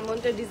হচ্ছে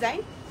এমনটা ডিজাইন,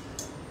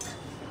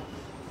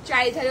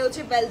 চারিধারে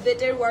হচ্ছে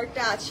ভেলভেটের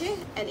ওয়ার্কটা আছে।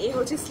 এন্ড এই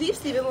হচ্ছে স্লিভ,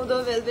 স্লিভের মধ্যে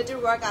ভেলভেটের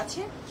ওয়ার্ক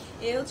আছে।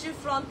 এই হচ্ছে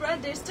ফ্রন্ট পার্ট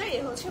ড্রেসটা,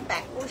 এই হচ্ছে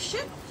ব্যাক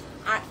পোর্শন।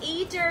 আর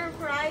এইটার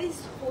প্রাইস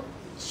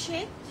হচ্ছে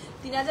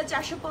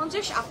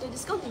 3450, আফটার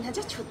ডিসকাউন্ট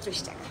 3036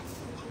 টাকা।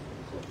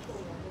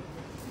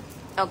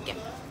 ওকে,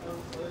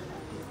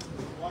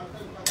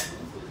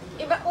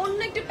 এবার অন্য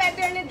একটা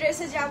প্যাটার্নের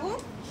ড্রেসে যাব,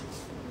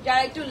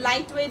 যারা একটু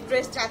লাইট ওয়েট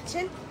ড্রেস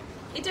চাচ্ছেন।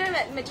 এটার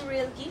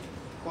ম্যাটেরিয়াল কি?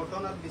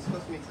 কটন আর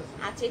বিস্কস মিক্স আছে।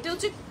 আচ্ছা, এটা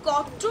হচ্ছে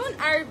কটন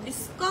আর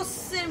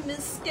বিস্কসের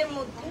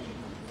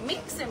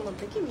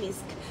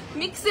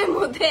মিক্সের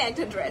মধ্যে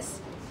একটা ড্রেস।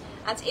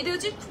 আচ্ছা, এটা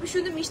হচ্ছে খুব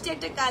সুন্দর মিষ্টি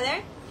একটা কালার,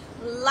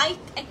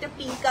 লাইট একটা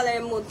পিঙ্ক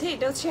কালারের মধ্যে।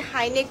 এটা হচ্ছে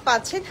হাইনেক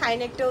পাচ্ছেন,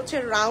 হাইনেকটা হচ্ছে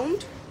রাউন্ড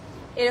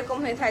এরকম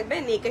হয়ে থাকবে,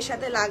 নেকের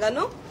সাথে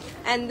লাগানো।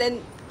 এন্ড দেন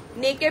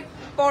নেকের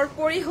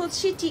পরপরই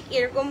হচ্ছে ঠিক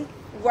এরকম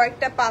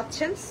ওয়ার্কটা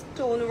পাচ্ছেন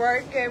স্টোন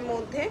ওয়ার্কের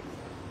মধ্যে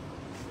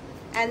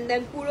এন্ড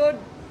দেন পুরো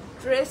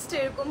ড্রেসটা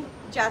এরকম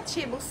যাচ্ছে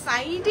এবং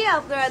সাইডে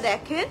আপনারা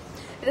দেখেন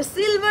এটা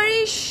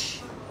সিলভারিশ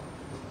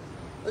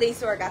লেস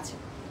ওয়ার্ক আছে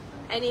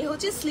এন্ড এই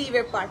হচ্ছে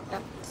স্লিভের পার্টটা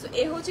সো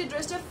এই হচ্ছে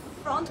ড্রেসটা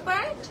ফ্রন্ট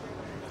পার্ট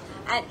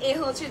এন্ড এই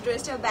হচ্ছে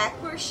ড্রেসটা ব্যাক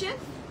পোরশন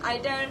আর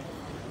এটার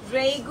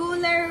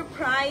রেগুলার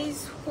প্রাইস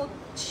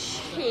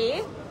হচ্ছে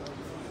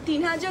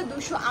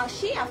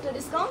 ৩২৮০ আফটার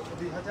ডিসকাউন্ট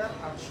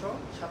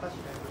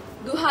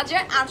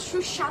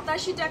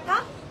 ২৮৮৭ টাকা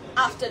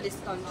আফটার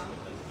ডিসকাউন্ট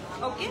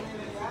ওকে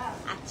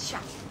আচ্ছা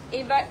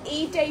এবার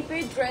এই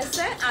টাইপের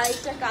ড্রেসের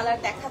আরেকটা কালার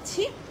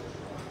দেখাচ্ছি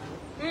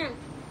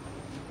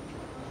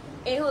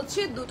এই হচ্ছে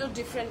দুটো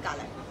ডিফারেন্ট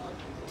কালার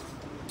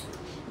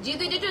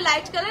যেহেতু এটা একটু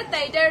লাইট কালার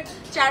তাই এটার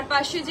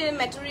চারপাশে যে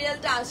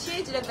ম্যাটেরিয়ালটা আছে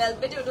যেটা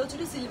ভেলভেট ওটা হচ্ছে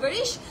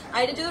সিলভারিশ আর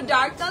এটা যেহেতু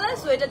ডার্ক কালার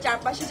সো এটা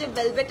চারপাশে যে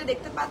ভেলভেটটা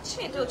দেখতে পাচ্ছি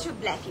এটা হচ্ছে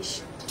ব্ল্যাকিশ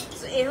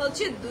সো এর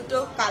হচ্ছে দুটো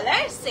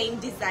কালার সেম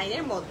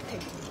ডিজাইনের মধ্যে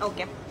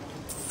ওকে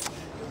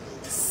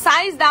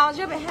সাইজ দেওয়া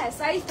যাবে হ্যাঁ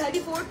সাইজ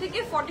 34 থেকে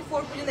 44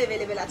 পর্যন্ত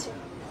अवेलेबल আছে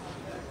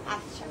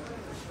আচ্ছা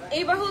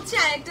এবার হচ্ছে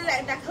আরেকটা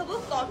দেখাবো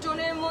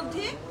কটনের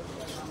মধ্যে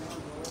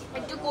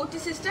একটু কোটি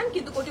সিস্টেম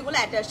কিন্তু কোটিগুলো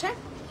অ্যাটাচ হয়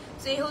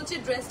সো এই হচ্ছে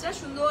ড্রেসটা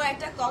সুন্দর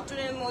একটা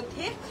কটনের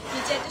মধ্যে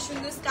নিচে একটা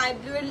সুন্দর স্কাই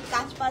ব্লু এর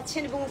কাজ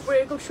পাচ্ছেন এবং উপরে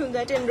খুব সুন্দর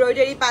একটা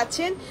এমব্রয়ডারি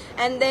পাচ্ছেন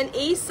এন্ড দেন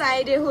এই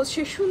সাইডে হচ্ছে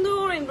সুন্দর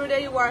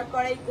এমব্রয়ডারি ওয়ার্ক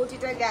করা এই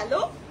কোটিটা গেল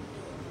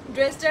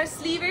ড্রেসটার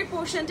স্লিভের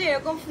পোর্শনটা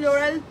এরকম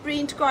ফ্লোরাল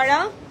প্রিন্ট করা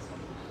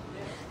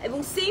এবং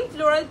সেম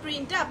ফ্লোরাল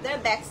প্রিন্টটা আপনারা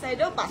ব্যাক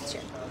সাইডেও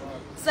পাচ্ছেন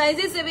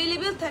সাইজেস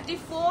अवेलेबल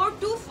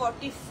 34 টু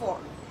 44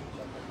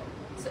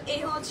 সো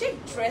এই হচ্ছে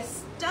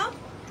ড্রেসটা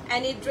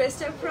এন্ড এই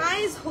ড্রেসটার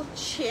প্রাইস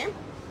হচ্ছে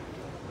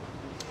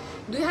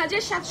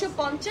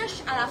 ২৭৫০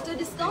 আর আফটার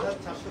ডিসকাউন্ট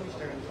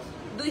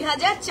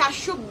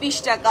 ২৪20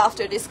 টাকা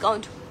আফটার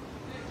ডিসকাউন্ট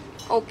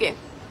ওকে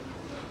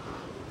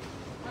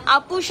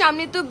আপু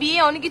সামনে তো বিয়ে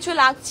অনেক কিছু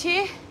লাগছে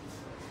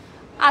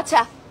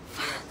আচ্ছা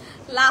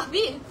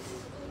লাভি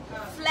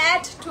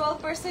ফ্ল্যাট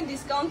 12%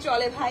 ডিসকাউন্ট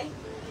চলে ভাই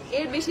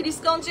এর বেশি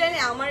ডিসকাউন্ট চাইলে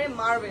আমারে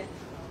মারবে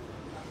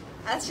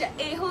আচ্ছা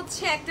এই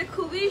হচ্ছে একটা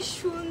খুবই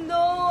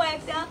সুন্দর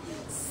একটা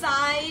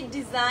সাইড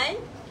ডিজাইন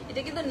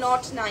এটা কিন্তু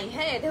নট নাই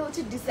হ্যাঁ এটা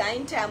হচ্ছে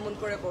ডিজাইনটা এমন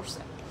করে করছে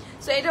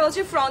সো এটা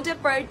হচ্ছে ফ্রন্টের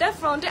পার্টটা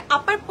ফ্রন্টের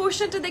আপার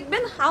পোর্শনটা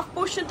দেখবেন হাফ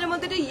পোর্শনটার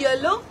মধ্যে এটা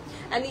ইয়েলো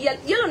এন্ড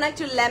ইয়েলো না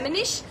একটু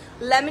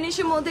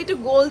লেমনিশের মধ্যে একটু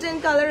গোল্ডেন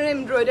কালারের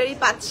এমব্রয়ডারি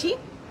পাচ্ছি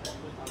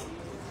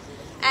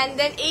এন্ড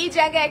দেন এই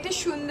জায়গায় একটা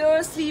সুন্দর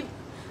স্লিভ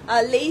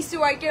লেস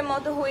ওয়ার্কের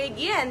মতো হয়ে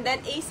গিয়ে এন্ড দেন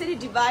এই সাইডে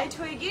ডিভাইড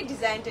হয়ে গিয়ে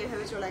ডিজাইনটা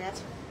এভাবে চলে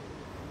গেছে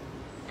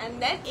এন্ড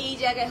দেন এই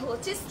জায়গায়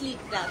হচ্ছে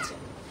স্লিভটা আছে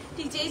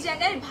ঠিক যে এই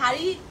জায়গায়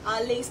ভারী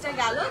লেসটা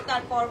গেল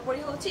তার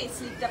পরপরই হচ্ছে এই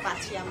স্লিভটা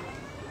পাচ্ছি আমরা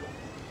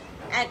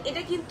এন্ড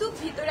এটা কিন্তু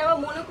ভিতরে আবার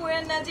মনে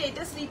করেন না যে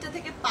এটা স্লিভটা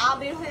থেকে পা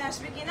বের হয়ে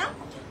আসবে কিনা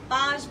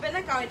পা আসবে না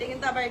কারণ এটা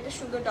কিন্তু আবার একটা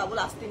সুন্দর ডবল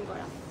আস্তিন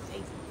করা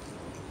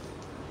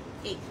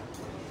এই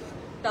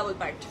ডাবল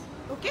পার্ট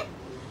ওকে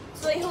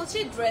সো এই হচ্ছে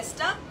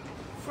ড্রেসটা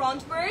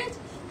ফ্রন্ট পার্ট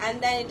এন্ড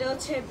দেন এটা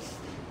হচ্ছে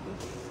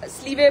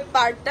স্লিভের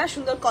পার্টটা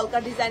সুন্দর কলকা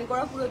ডিজাইন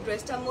করা পুরো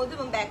ড্রেসটার মধ্যে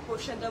এবং ব্যাক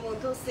পোর্শনটার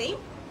মধ্যেও সেম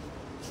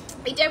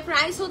এটার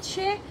প্রাইস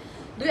হচ্ছে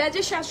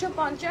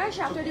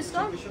 ২৭৫০ আফটার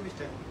ডিসকাউন্ট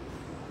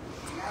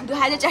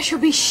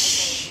 ২৪20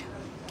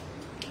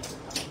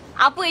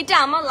 আপু এটা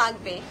আমার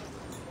লাগবে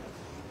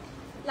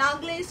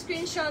লাগলে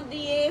স্ক্রিনশট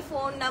দিয়ে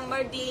ফোন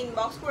নাম্বার দিয়ে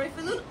ইনবক্স করে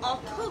ফেলুন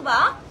অথবা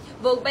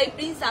Vogue by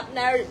Prince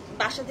আপনার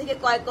বাসা থেকে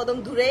কয়েক কদম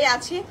দূরেই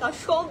আছে কারণ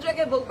সব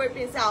জায়গায় Vogue by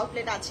Prince এর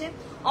আউটলেট আছে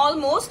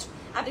অলমোস্ট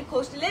আপনি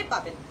খোঁজ নিলেই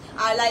পাবেন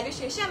আর লাইভের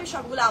শেষে আমি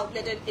সবগুলো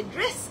আউটলেটের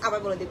অ্যাড্রেস আবার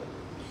বলে দেব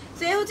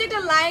সো এই হচ্ছে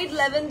একটা light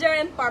lavender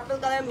and purple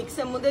colour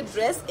মিক্সের মধ্যে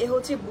ড্রেস এই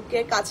হচ্ছে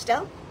বুকের কাজটা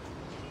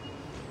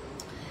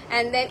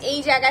এন্ড দেন এই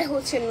জায়গায়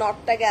হচ্ছে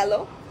নটটা গেল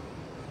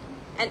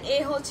এন্ড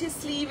এই হচ্ছে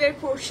স্লিভের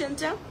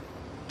পোর্শনটা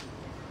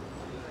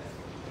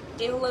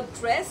এই হলো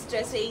ড্রেস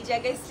এই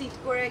জায়গায় স্লিট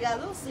করে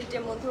গেল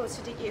স্লিটের মধ্যে হচ্ছে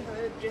ঠিক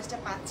এইভাবে ড্রেসটা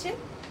পাচ্ছেন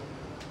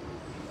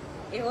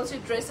এই হচ্ছে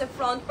ড্রেসের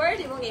ফ্রন্ট পার্ট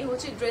এবং এই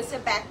হচ্ছে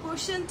ড্রেসের ব্যাক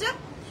পোর্শনটা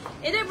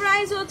এটার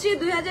প্রাইস হচ্ছে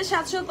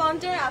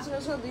 ২৭৫০ আসলে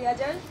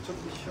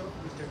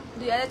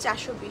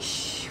 ২৪20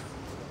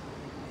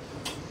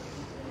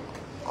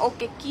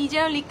 ওকে কি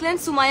যেন লিখলেন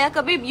সুমাইয়া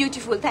কবির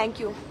বিউটিফুল থ্যাংক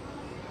ইউ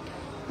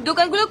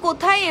দোকানগুলো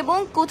কোথায় এবং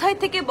কোথায়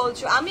থেকে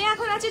বলছো আমি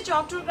এখন আছি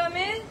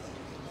চট্টগ্রামের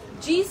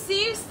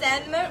জিসি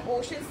স্যানমার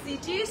ওশান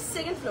সিটির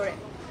সেকেন্ড ফ্লোরে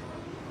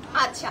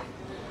আচ্ছা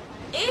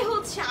এই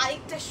হচ্ছে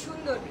আরেকটা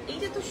সুন্দর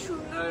এইটা তো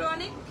সুন্দর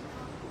অনেক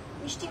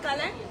মিষ্টি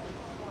কালার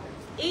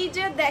এই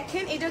যে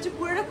দেখেন এটা হচ্ছে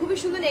পুরোটা খুবই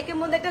সুন্দর নেকের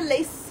মধ্যে একটা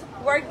লেস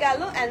ওয়ার্ক গেল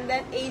এন্ড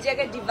দেন এই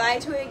জায়গায়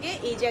ডিভাইড হয়ে গিয়ে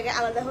এই জায়গায়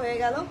আলাদা হয়ে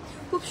গেল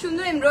খুব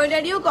সুন্দর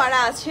এমব্রয়ডারিও করা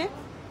আছে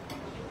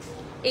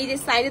এই যে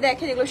সাইডে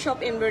দেখেন এগুলো সব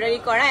এমব্রয়ডারি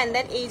করা এন্ড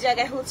দেন এই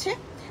জায়গায় হচ্ছে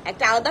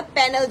একটা আলাদা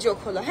প্যানেল যোগ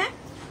হলো হ্যাঁ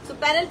তো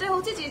প্যানেলটা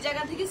হচ্ছে যে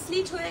জায়গা থেকে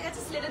স্লিট হয়ে গেছে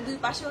স্লিটের দুই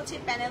পাশে হচ্ছে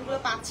প্যানেলগুলো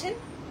পাচ্ছেন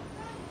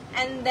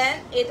এন্ড দেন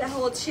এটা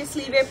হচ্ছে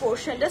স্লিভের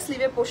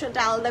পোর্শনটা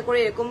আলাদা করে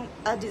এরকম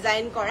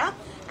ডিজাইন করা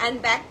এন্ড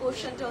ব্যাক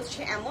পোর্শনটা হচ্ছে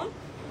এমন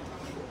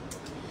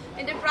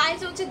এটার প্রাইস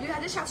হচ্ছে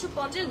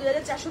 2750,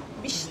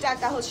 2420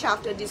 টাকা হচ্ছে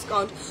আফটার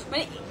ডিসকাউন্ট।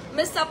 মানে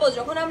সাপোজ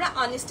যখন আমরা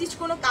আনস্টিচ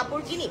কোনো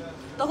কাপড় কিনি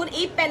তখন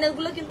এই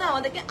প্যানেলগুলো কিন্তু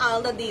আমাদেরকে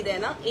আলাদা দিয়ে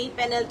দেয় না, এই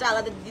প্যানেলটা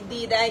আলাদা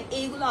দিয়ে দেয়,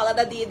 এইগুলো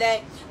আলাদা দিয়ে দেয়।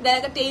 দেখা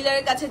একটা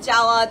টেইলারের কাছে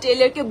যাওয়া,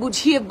 টেইলারকে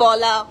বুঝিয়ে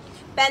বলা,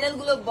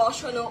 প্যানেলগুলো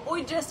বসানো, ওই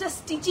ড্রেসটা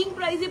স্টিচিং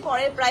প্রাইসে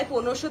পড়ে প্রায়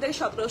 1500 থেকে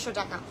 1700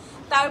 টাকা।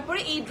 তারপরে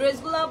এই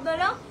ড্রেসগুলো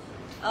আপনারা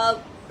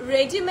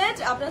রেডিমেড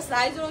আপনার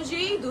সাইজ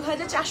অনুযায়ী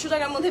 2400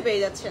 টাকার মধ্যে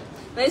পেয়ে যাচ্ছেন।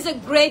 It's a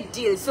great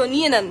deal, so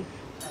নিয়ে নেন।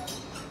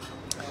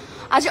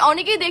 আচ্ছা,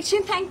 অনেকেই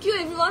দেখছেন, thank you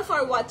everyone for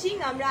watching.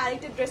 আমরা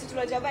আরেকটা ড্রেসে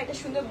চলে যাবো, একটা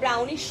সুন্দর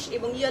ব্রাউনিশ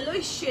এবং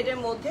ইয়েলোইশ শেডের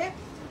মধ্যে।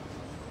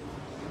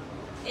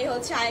 এই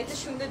হচ্ছে আরেকটা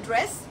সুন্দর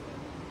ড্রেস।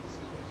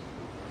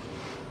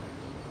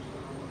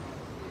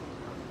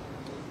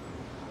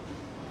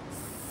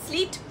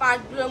 স্লিট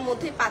পার্টগুলোর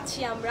মধ্যে পাচ্ছি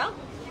আমরা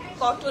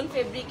কটন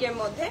ফেব্রিকের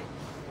মধ্যে।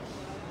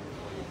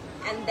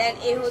 এন্ড দেন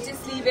এই হচ্ছে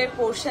স্লিভের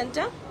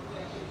পোর্শনটা,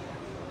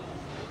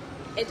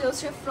 এটা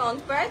হচ্ছে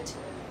ফ্রন্ট পার্ট,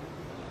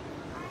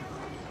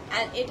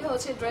 এন্ড এটা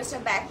হচ্ছে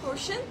ড্রেসের ব্যাক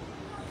পোর্শন।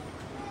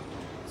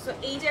 সো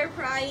এইটার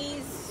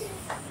প্রাইস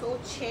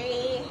হচ্ছে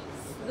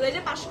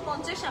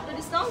 2550 আফটার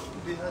ডিসকাউন্ট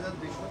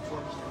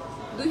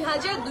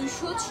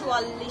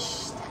 2244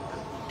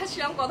 টাকা।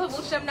 সেরকম কথা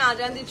বলছিলাম না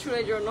আজান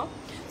দিচ্ছুরের জন্য।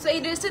 সো এই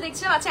ড্রেসটা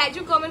দেখছিলাম। আচ্ছা,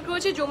 একজন কমেন্ট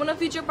করেছে যমুনা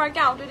ফিউচার পার্কে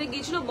আউটলেটে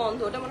গিয়েছিল, বন্ধ।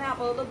 ওটা মনে হয়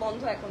আপাতত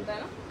বন্ধ এখন, তাই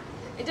না?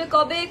 এটা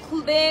কবে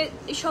খুলবে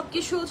এই সব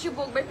কিছু হচ্ছে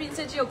ভোগ বাই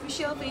প্রিন্সের যে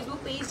অফিসিয়াল ফেসবুক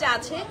পেজটা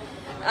আছে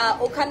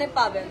ওখানে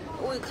পাবেন।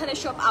 ওইখানে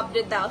সব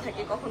আপডেট দেওয়া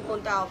থাকে কখন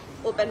কোনটা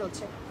ওপেন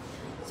হচ্ছে।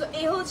 সো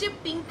এই হচ্ছে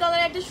পিঙ্ক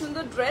কালার একটা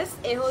সুন্দর ড্রেস।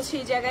 এ হচ্ছে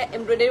এই জায়গায়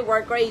এমব্রয়ডারি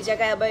ওয়ার্ক করা, এই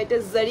জায়গায় আবার এটা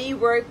জারি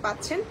ওয়ার্ক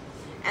পাচ্ছেন।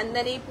 অ্যান্ড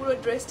দেন এই পুরো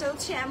ড্রেসটা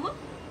হচ্ছে এমন,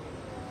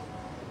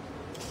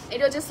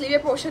 এটা হচ্ছে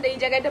স্লিভের পোর্শন, এই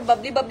জায়গায় একটা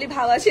বাবলি বাবলি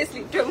ভাব আছে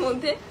স্লিভটার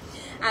মধ্যে।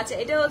 আচ্ছা,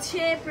 এটা হচ্ছে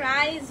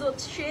প্রাইস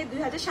হচ্ছে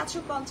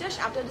 2750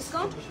 আফটার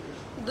ডিসকাউন্ট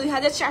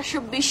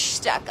 2420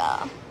 টাকা।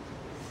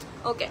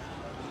 ওকে,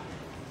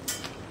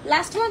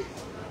 লাস্ট ওয়ান।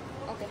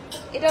 ওকে,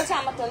 এটা হচ্ছে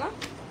আমারটা না?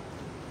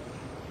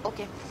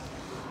 ওকে,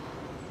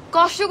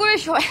 কষ্ট করে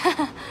সবাই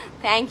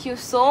thank you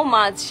so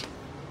much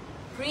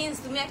Prince,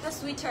 তুমি একটা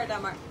সুইট হার্ট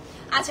আমার।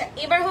 আচ্ছা,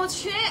 এবার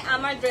হচ্ছে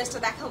আমার ড্রেসটা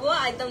দেখাবো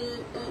একদম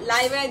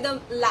লাইভে, একদম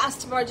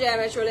লাস্ট পর্যায়ে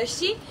আমরা চলে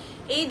এসেছি।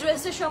 এই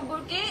ড্রেসটা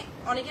সম্পর্কে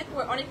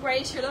অনেক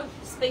কোয়ারি ছিল,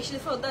 স্পেশালি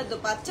ফর দ্য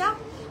দোপাট্টা।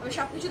 আমি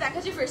সবকিছু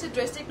দেখাচ্ছি, ফার্স্ট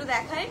ড্রেসটা একটু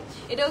দেখাই।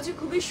 এটা হচ্ছে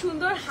খুবই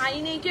সুন্দর হাই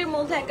নেকের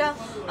মধ্যে একটা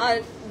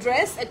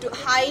ড্রেস, একটু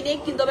হাই নেক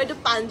কিন্তু আবার একটু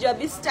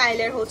পাঞ্জাবি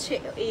স্টাইলের হচ্ছে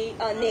এই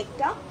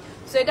নেকটা।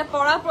 সো এটা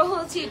পরার পর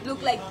হচ্ছে ইট লুক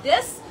লাইক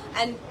দিস,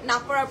 অ্যান্ড না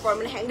পরার পর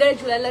মানে হ্যাঙ্গারে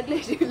ঝুলে লাগলে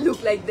ইট লুক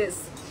লাইক দিস।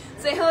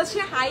 সো এটা হচ্ছে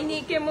হাই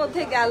নেকের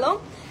মধ্যে গেল,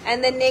 অ্যান্ড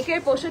দেন নেকের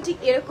পোর্শন ঠিক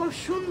এরকম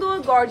সুন্দর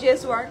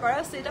গর্জিয়াস ওয়ার্ক করা।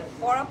 সো এটা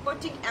পরার পর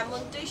ঠিক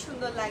এমনটাই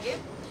সুন্দর লাগে।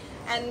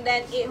 অ্যান্ড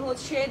দেন এ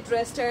হচ্ছে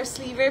ড্রেসটার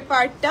স্লিভের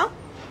পার্টটা,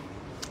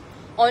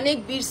 অনেক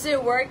বিটসের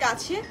ওয়ার্ক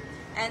আছে।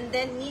 অ্যান্ড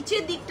দেন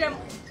নিচের দিকটা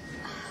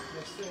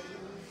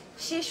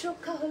শেষ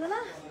রক্ষা হলো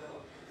না,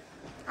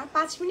 আর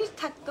 5 মিনিট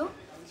থাকতো।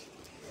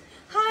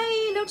 হাই,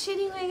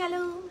 লোডশেডিং হয়ে গেল।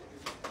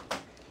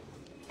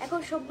 এখন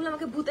সবগুলো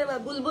আমাকে ভূতে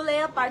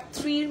বুলবুলাইয়া পার্ট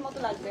 3 এর মতো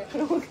লাগবে এখন।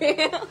 ওকে,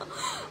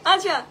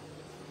 আচ্ছা,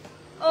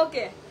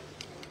 ওকে,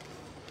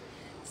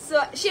 সো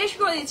শেষ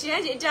করে দিচ্ছি।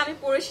 হ্যাঁ, যেটা আমি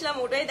পড়েছিলাম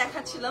ওটাই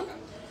দেখাচ্ছিলাম।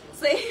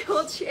 সো এই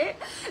হচ্ছে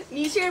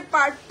নিচের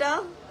পার্টটা,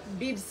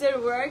 বিটসের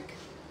ওয়ার্ক।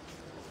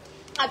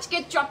 আজকে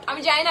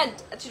আমি জানি না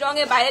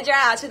চিটংয়ের বাইরে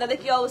যারা আছে তাদের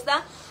কি অবস্থা।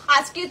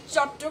 আজকে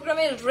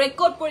চট্টগ্রামে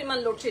রেকর্ড পরিমাণ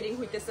লোডশেডিং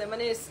হইতেছে,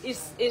 মানে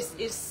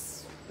ইটস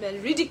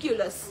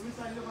রিডিকুলাস।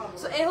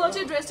 সো এই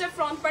হচ্ছে ড্রেসটার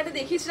ফ্রন্ট পার্টে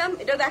দেখিয়েছিলাম,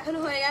 এটা দেখানো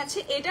হয়ে গেছে।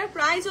 এটার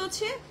প্রাইস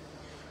হচ্ছে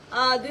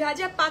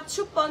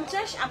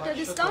 2550 আফটার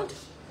ডিসকাউন্ট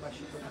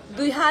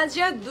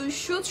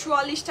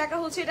 2244 টাকা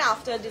হচ্ছে এটা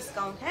আফটার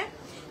ডিসকাউন্ট। হ্যাঁ,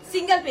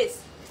 সিঙ্গেল পিস।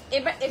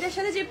 এবার এটার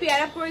সাথে যে পেয়ার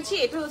আপ করেছি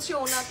এটা হচ্ছে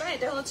ওনাটা,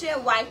 এটা হচ্ছে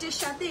হোয়াইটের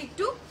সাথে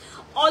একটু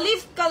অলিভ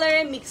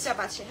কালারের মিক্সড আপ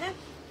আছে। হ্যাঁ,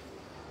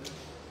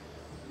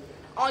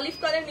 অলিভ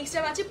কালার মিক্সড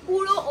আপ আছে।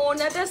 পুরো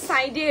ওনাটার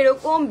সাইডে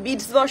এরকম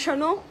বিটস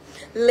বসানো,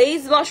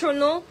 লেস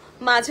বসানো,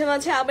 মাঝে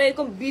মাঝে আবার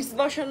এরকম বিটস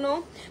বসানো,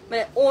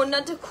 মানে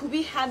ওনাটা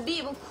খুবই হ্যাভি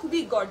এবং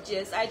খুবই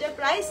গর্জিয়াস। আর এটার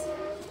প্রাইস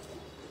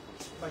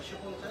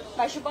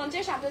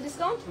 2250 আফটার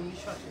ডিসকাউন্ট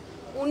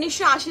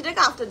 1980 টাকা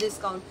আফটার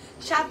ডিসকাউন্ট।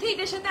 সাথে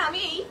এটার সাথে আমি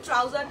এই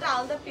ট্রাউজারটা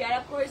আলাদা পেয়ার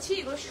আপ করেছি।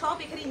 এগুলো সব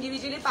এখানে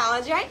ইন্ডিভিজুয়ালি পাওয়া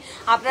যায়,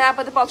 আপনারা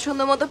আপনাদের পছন্দ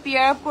মতো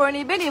পেয়ার আপ করে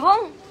নেবেন। এবং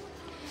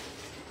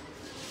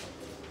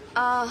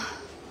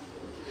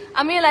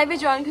আমি লাইভে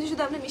জয়েন করছি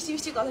শুধু আপনার মিষ্টি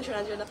মিষ্টি কথা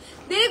শোনার জন্য।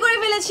 দেরি করে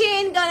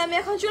ফেলেছেন কারণ আমি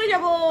এখন চলে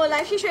যাবো,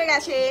 লাইভ শেষ হয়ে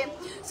গেছে।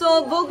 সো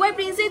ভোগ বাই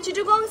প্রিন্সের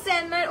চিটাগং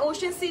স্যান্ডমার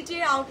ওশান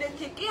সিটির আউটলেট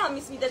থেকে আমি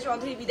স্মিতা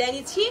চৌধুরী বিদায়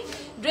নিচ্ছি।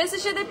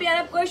 ড্রেসের সাথে পেয়ার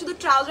আপ করে শুধু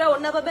ট্রাউজার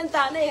ওড়না পাবেন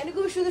তা না, এখানে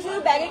খুব সুন্দর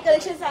সুন্দর ব্যাগের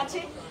কালেকশন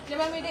আছে,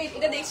 যেমন আমি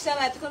এটা দেখছিলাম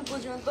এতক্ষণ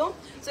পর্যন্ত।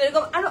 তো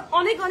এরকম আরো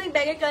অনেক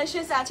ব্যাগের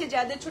কালেকশন আছে,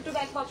 যাদের ছোট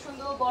ব্যাগ পছন্দ,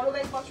 বড়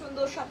ব্যাগ পছন্দ,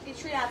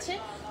 সবকিছুই আছে।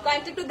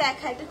 কয়েকটা একটু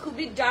দেখাই, একটা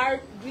খুবই ডার্ক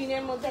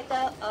গ্রিনের মধ্যে একটা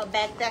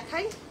ব্যাগ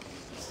দেখাই।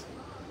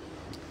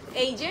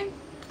 এই যে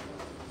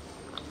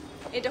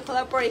এটা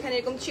খোলার পর এখানে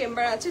এরকম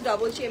চেম্বার আছে,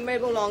 ডাবল চেম্বার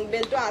এবং লং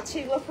বেল্টও আছে।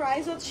 এগুলো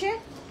প্রাইস হচ্ছে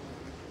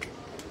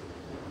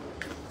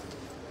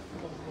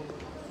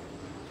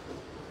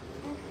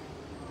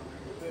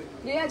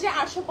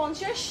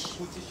 2850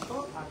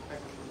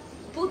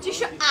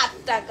 2508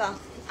 টাকা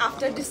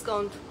আফটার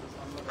ডিসকাউন্ট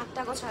 8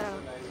 টাকা ছাড়া।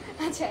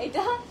 আচ্ছা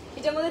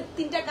এটার মধ্যে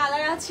 3টা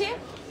কালার আছে।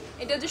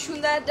 এটা হচ্ছে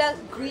সুন্দর একটা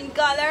গ্রিন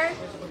কালার,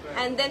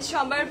 এন্ড দেন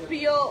সবার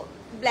প্রিয়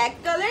ব্ল্যাক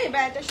কালার,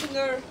 এবার একটা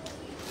সুন্দর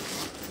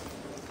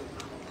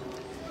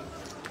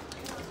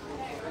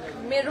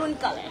মেরুন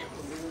কালার,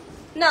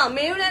 না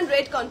মেরুন এন্ড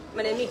রেড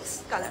মানে মিক্স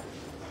কালার,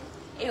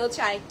 এ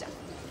হচ্ছে আরেকটা।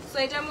 সো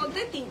এটার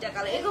মধ্যে 3টা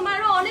কালার। এরকম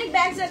আরো অনেক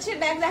ব্যাগস আছে।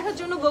 ব্যাগ দেখার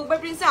জন্য ভোগ বাই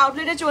প্রিন্স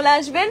আউটলেটে চলে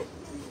আসবেন,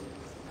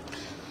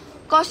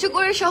 কষ্ট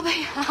করে সবাই।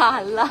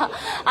 আল্লাহ,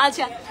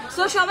 আচ্ছা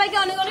সো সবাইকে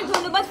অনেক অনেক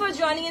ধন্যবাদ for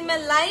joining in my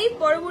live.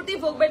 পরবর্তী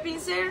ভোগ বাই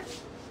প্রিন্সের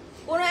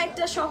কোনো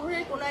একটা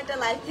শহরের কোনো একটা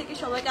লাইভ থেকে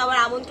সবাইকে আবার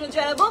আমন্ত্রণ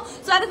জানাবো।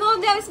 সো এতক্ষণ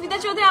অবধি আমি স্মিতা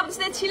চৌধুরী আপনাদের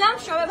সাথে ছিলাম।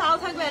 সবাই ভালো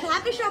থাকবেন,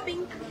 হ্যাপি শপিং।